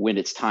when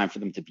it's time for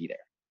them to be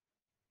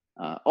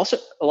there. Also,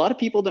 a lot of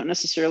people don't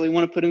necessarily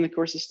want to put in the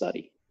course of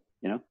study.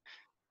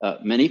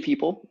 Many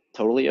people,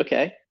 totally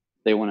okay.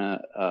 They want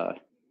to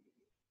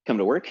come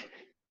to work,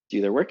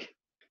 do their work,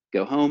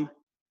 go home,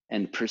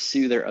 and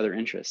pursue their other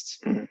interests.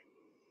 Mm-hmm.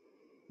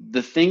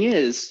 The thing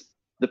is,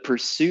 the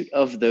pursuit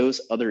of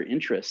those other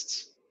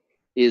interests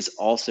is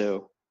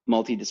also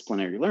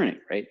multidisciplinary learning,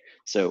 right?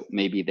 So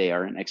maybe they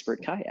are an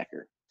expert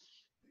kayaker.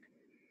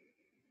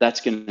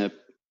 That's going to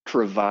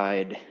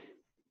provide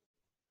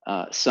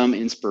some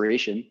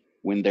inspiration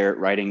when they're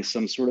writing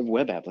some sort of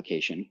web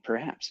application,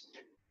 perhaps.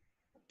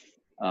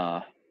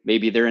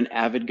 Maybe they're an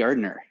avid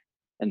gardener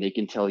and they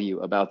can tell you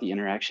about the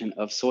interaction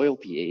of soil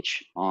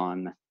pH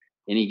on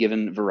any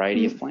given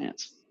variety of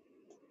plants,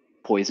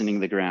 poisoning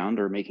the ground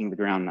or making the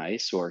ground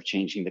nice or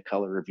changing the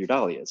color of your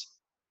dahlias,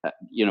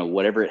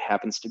 whatever it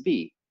happens to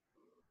be.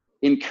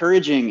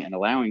 Encouraging and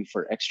allowing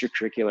for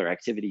extracurricular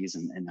activities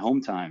and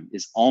home time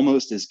is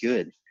almost as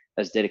good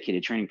as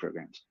dedicated training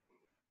programs.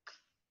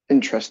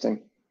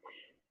 Interesting.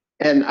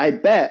 And I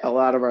bet a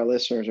lot of our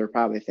listeners are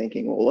probably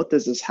thinking, well, what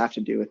does this have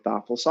to do with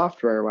thoughtful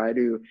software?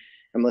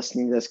 I'm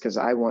listening to this because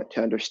I want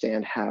to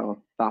understand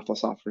how thoughtful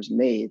software is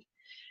made.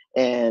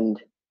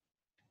 And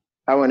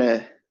I'm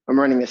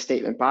running this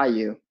statement by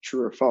you,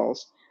 true or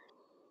false.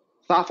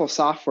 Thoughtful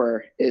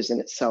software is in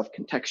itself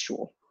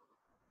contextual.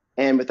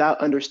 And without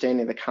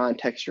understanding the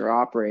context you're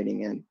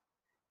operating in,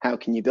 how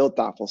can you build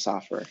thoughtful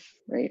software,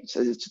 right? So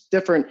it's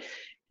different.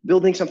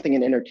 Building something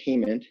in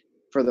entertainment,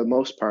 for the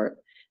most part,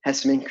 has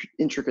some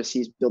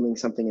intricacies. Building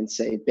something in,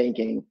 say,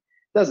 banking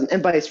doesn't,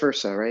 and vice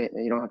versa, right?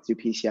 And you don't have to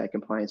do PCI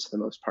compliance for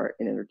the most part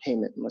in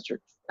entertainment unless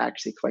you're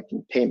actually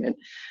collecting payment.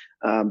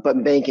 But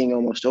in banking,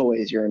 almost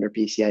always you're under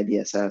PCI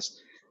DSS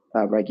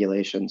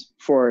regulations,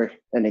 for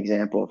an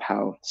example of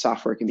how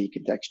software can be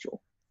contextual.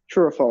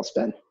 True or false,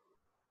 Ben?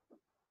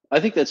 I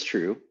think that's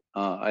true.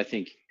 I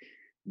think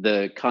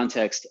the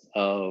context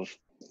of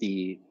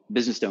the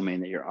business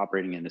domain that you're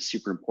operating in is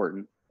super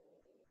important.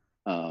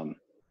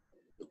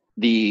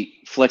 The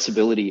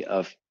flexibility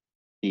of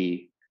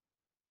the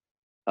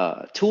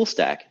tool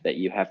stack that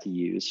you have to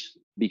use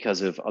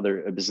because of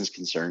other business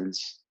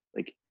concerns,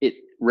 like it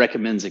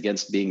recommends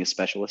against being a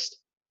specialist.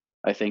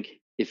 I think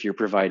if you're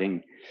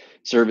providing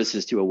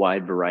services to a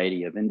wide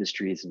variety of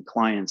industries and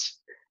clients,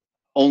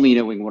 only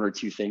knowing one or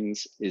two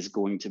things is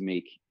going to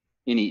make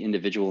any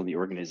individual in the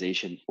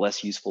organization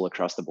less useful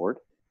across the board.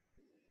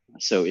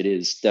 So it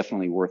is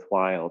definitely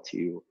worthwhile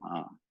to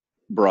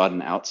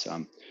broaden out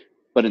some.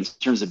 But in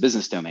terms of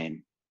business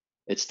domain,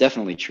 it's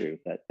definitely true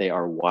that they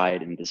are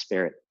wide and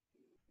disparate.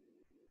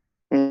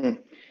 And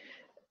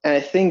I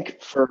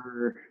think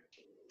for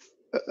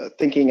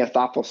thinking of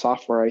thoughtful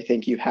software, I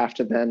think you have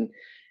to then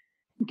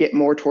get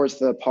more towards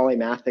the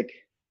polymathic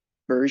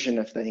version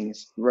of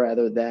things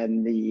rather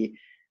than the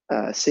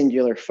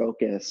singular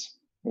focus.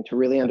 And to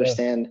really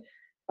understand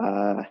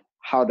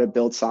how to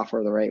build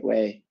software the right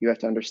way, you have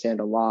to understand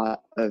a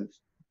lot of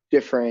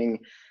differing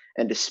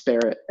and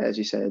disparate, as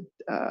you said,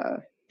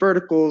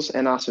 verticals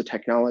and also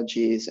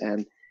technologies.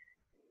 And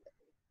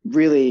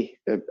really,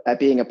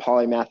 being a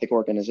polymathic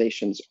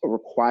organization is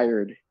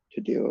required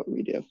to do what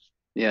we do.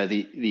 Yeah,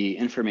 the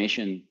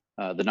information,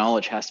 the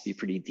knowledge has to be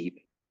pretty deep.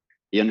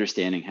 The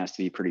understanding has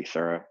to be pretty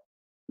thorough,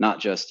 not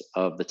just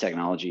of the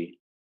technology,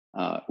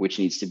 which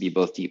needs to be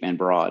both deep and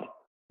broad,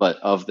 but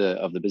of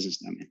the business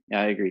domain.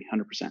 Yeah, I agree,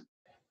 100%.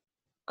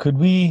 Could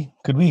we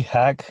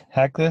hack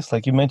this?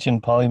 Like you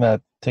mentioned,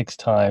 polymath takes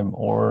time,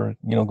 or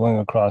going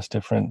across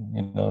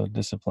different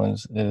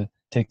disciplines, it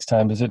takes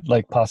time. Is it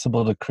like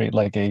possible to create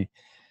like a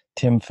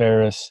Tim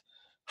Ferriss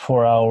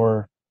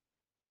 4-hour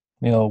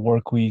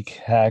work week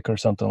hack or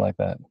something like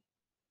that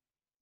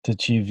to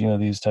achieve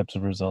these types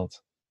of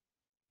results?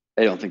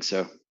 I don't think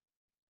so.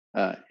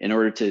 In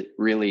order to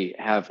really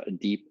have a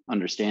deep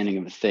understanding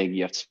of a thing,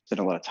 you have to spend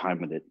a lot of time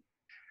with it,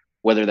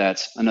 whether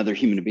that's another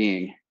human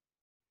being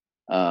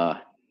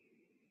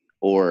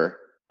or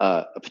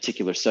a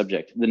particular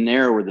subject. The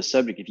narrower the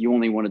subject, if you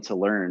only wanted to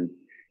learn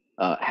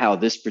how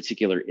this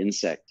particular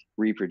insect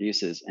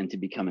reproduces and to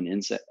become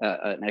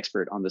an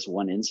expert on this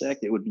one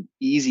insect, it would be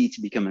easy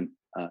to become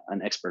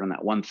an expert on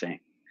that one thing.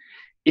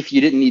 If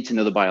you didn't need to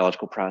know the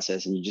biological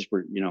process and you just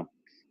were,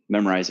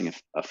 memorizing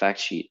a fact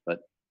sheet. But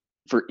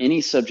for any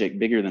subject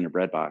bigger than a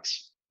bread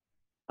box,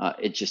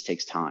 it just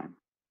takes time.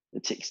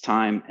 It takes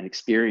time and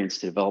experience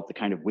to develop the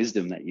kind of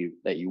wisdom that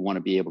you want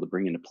to be able to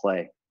bring into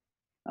play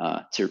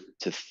to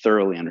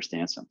thoroughly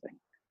understand something.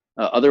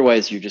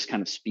 Otherwise, you're just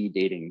kind of speed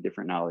dating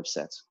different knowledge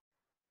sets.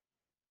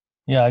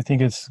 Yeah, I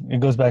think it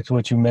goes back to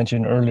what you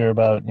mentioned earlier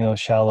about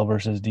shallow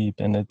versus deep,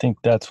 and I think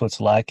that's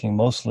what's lacking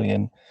mostly.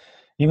 And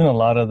even a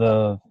lot of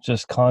the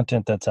just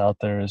content that's out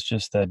there is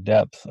just that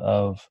depth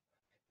of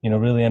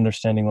really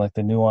understanding like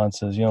the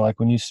nuances. Like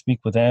when you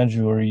speak with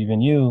Andrew or even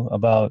you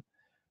about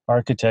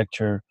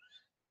architecture,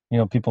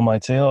 people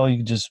might say, oh, you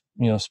could just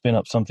spin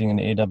up something in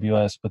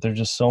AWS, but there's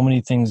just so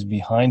many things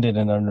behind it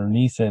and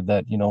underneath it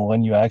that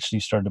when you actually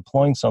start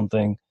deploying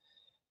something,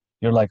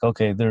 you're like,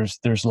 okay, there's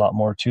a lot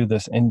more to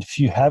this. And if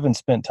you haven't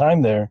spent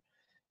time there,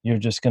 you're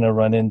just going to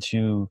run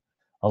into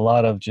a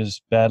lot of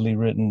just badly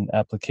written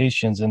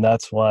applications. And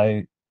that's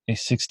why a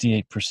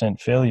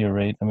 68% failure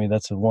rate, I mean,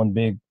 that's one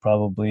big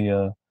probably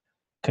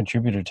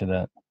contributor to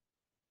that.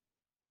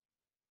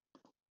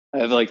 I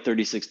have like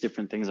 36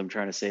 different things I'm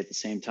trying to say at the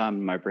same time,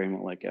 and my brain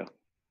won't let go.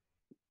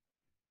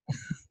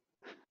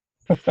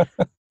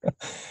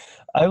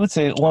 I would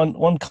say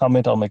one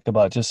comment I'll make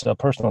about just a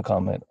personal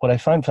comment. What I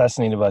find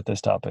fascinating about this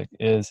topic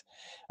is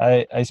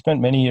I spent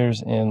many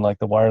years in like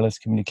the wireless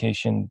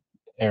communication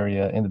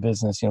area in the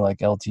business, like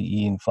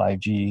LTE and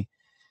 5G.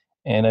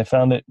 And I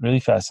found it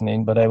really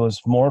fascinating, but I was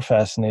more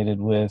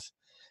fascinated with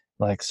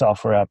like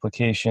software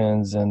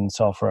applications and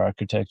software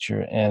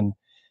architecture. And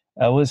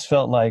I always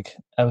felt like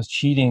I was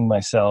cheating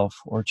myself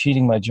or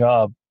cheating my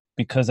job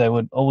because I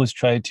would always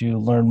try to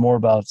learn more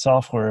about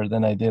software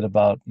than I did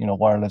about,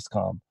 wireless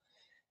comm.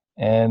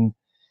 And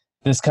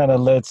this kind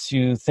of lets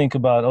you think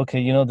about,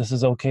 okay, this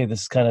is okay.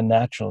 This is kind of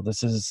natural.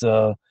 This is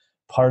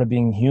part of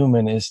being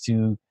human, is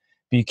to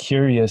be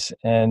curious.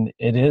 And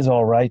it is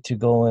all right to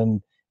go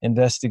and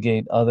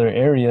investigate other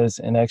areas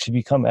and actually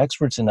become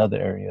experts in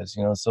other areas,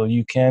 so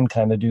you can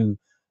kind of do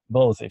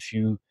both if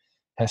you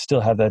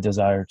still have that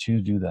desire to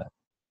do that.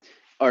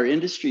 Our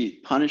industry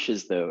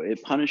punishes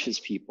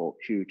people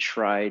who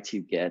try to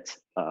get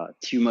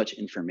too much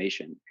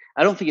information.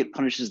 I don't think it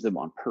punishes them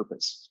on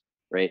purpose,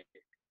 right?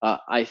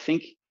 I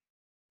think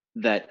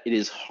that it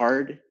is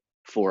hard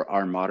for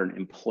our modern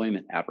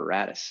employment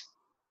apparatus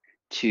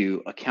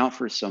to account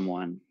for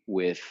someone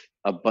with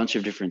a bunch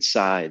of different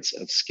sides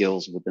of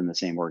skills within the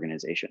same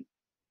organization.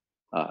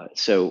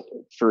 So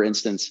for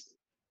instance,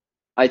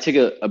 I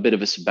took a bit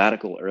of a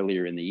sabbatical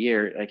earlier in the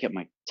year. I kept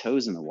my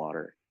toes in the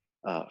water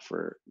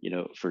for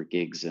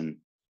gigs and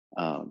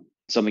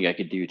something I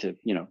could do to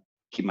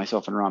keep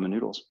myself in ramen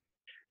noodles.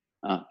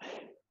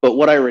 But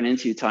what I run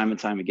into time and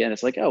time again,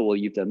 it's like, oh well,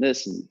 you've done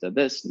this and done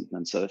this and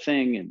done this other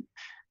thing,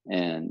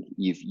 and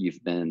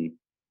you've been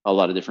a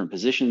lot of different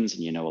positions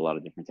and a lot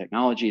of different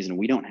technologies, and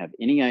we don't have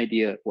any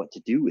idea what to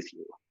do with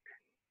you.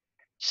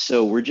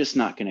 So we're just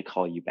not going to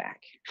call you back,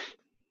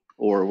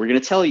 or we're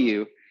going to tell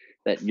you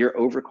that you're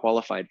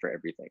overqualified for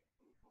everything.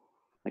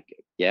 Like,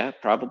 yeah,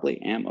 probably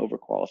am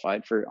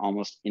overqualified for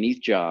almost any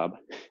job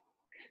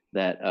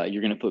that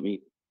you're going to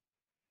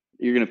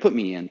put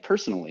me in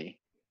personally.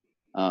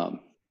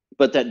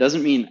 But that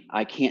doesn't mean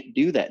I can't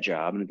do that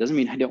job, and it doesn't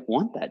mean I don't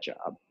want that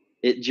job.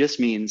 It just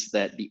means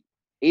that the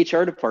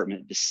HR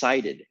department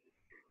decided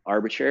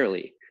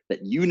arbitrarily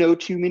that you know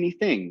too many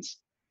things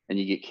and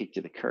you get kicked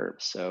to the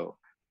curb. So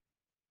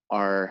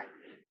our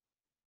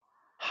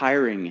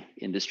hiring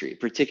industry,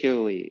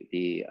 particularly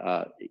the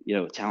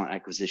talent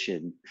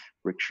acquisition,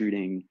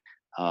 recruiting,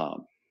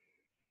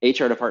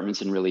 HR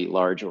departments in really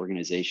large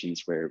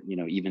organizations where,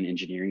 even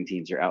engineering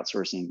teams are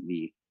outsourcing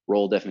the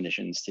role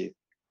definitions to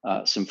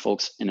some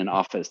folks in an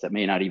office that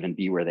may not even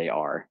be where they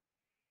are.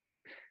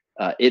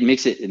 It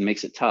makes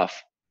it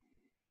tough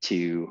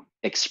to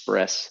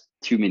express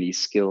too many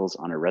skills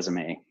on a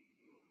resume,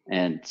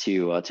 and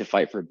to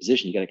fight for a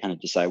position, you got to kind of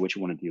decide what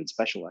you want to do and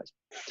specialize.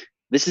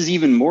 This is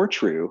even more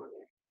true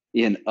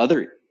in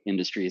other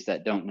industries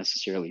that don't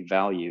necessarily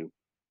value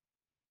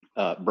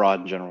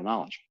broad and general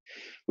knowledge,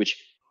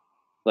 which,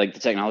 like the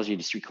technology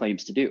industry,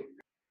 claims to do.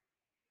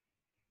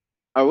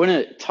 I want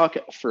to talk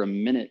for a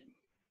minute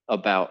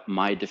about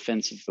my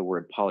defense of the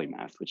word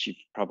polymath, which you've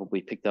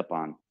probably picked up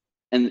on.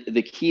 And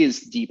the key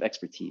is deep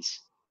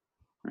expertise,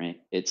 right?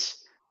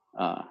 It's,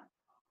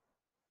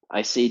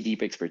 I say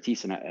deep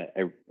expertise, and I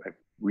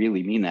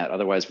really mean that.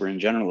 Otherwise, we're in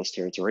generalist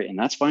territory, and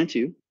that's fine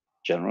too.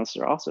 Generalists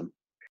are awesome.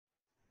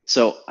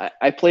 So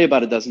I play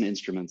about a dozen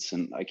instruments,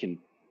 and I can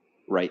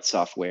write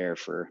software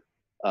for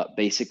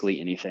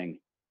basically anything.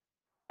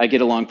 I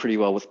get along pretty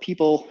well with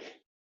people,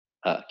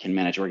 can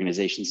manage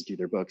organizations, do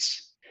their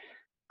books,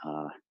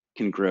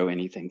 can grow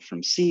anything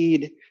from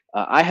seed.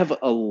 I have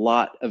a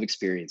lot of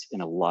experience in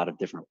a lot of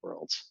different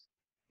worlds.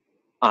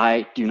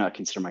 I do not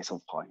consider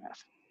myself a polymath,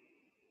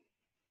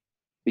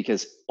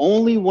 because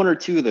only one or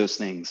two of those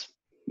things,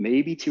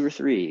 maybe two or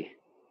three,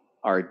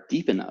 are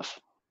deep enough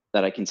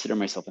that I consider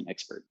myself an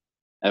expert.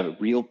 I have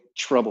real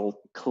trouble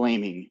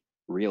claiming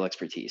real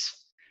expertise.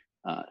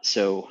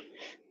 So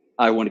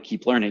I want to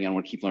keep learning. I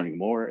want to keep learning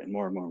more and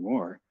more and more and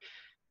more.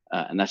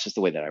 And that's just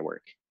the way that I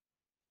work.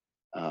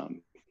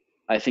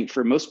 I think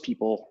for most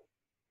people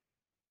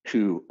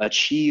who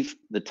achieve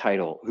the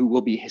title, who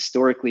will be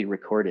historically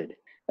recorded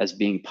as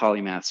being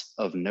polymaths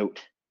of note,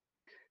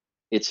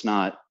 it's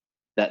not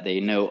that they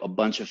know a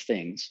bunch of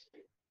things,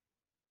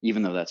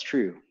 even though that's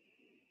true.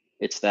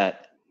 It's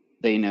that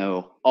they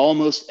know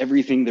almost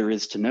everything there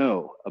is to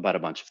know about a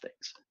bunch of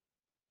things.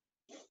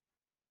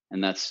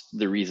 And that's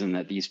the reason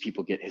that these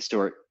people get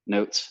historic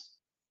notes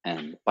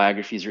and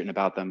biographies written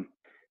about them,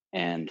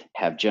 and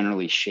have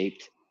generally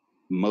shaped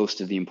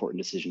most of the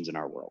important decisions in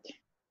our world.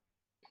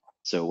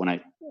 So when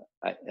I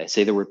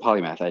say the word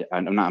polymath,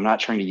 I'm not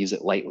trying to use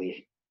it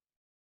lightly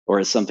or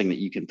as something that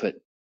you can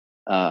put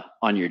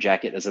on your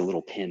jacket as a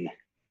little pin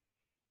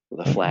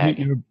with a flag.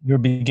 You're a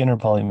beginner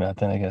polymath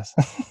then, I guess.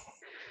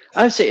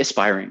 I would say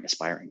aspiring.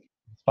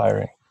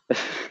 A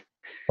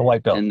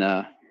white belt.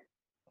 And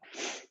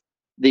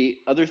the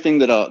other thing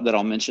that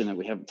I'll mention that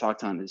we haven't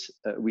talked on is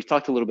we've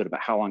talked a little bit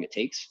about how long it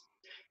takes.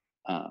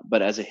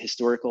 But as a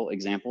historical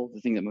example,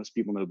 the thing that most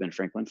people know Ben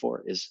Franklin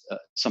for is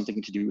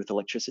something to do with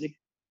electricity.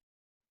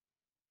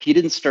 He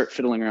didn't start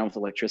fiddling around with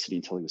electricity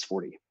until he was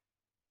 40.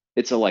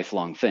 It's a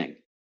lifelong thing.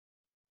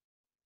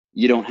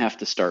 You don't have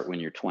to start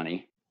when you're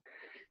 20.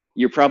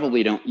 You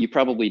probably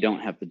don't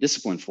have the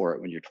discipline for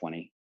it when you're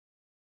 20.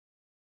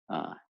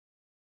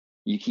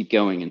 You keep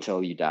going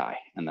until you die,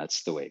 and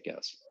that's the way it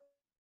goes.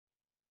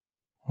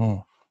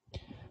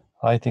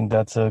 I think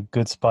that's a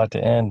good spot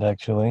to end,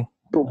 actually.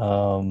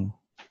 Cool.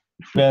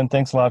 Ben,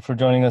 thanks a lot for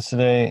joining us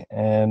today,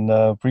 and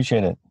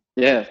appreciate it.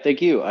 Yeah,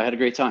 thank you. I had a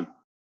great time.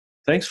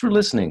 Thanks for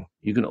listening.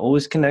 You can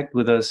always connect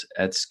with us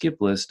at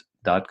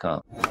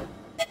skiplist.com.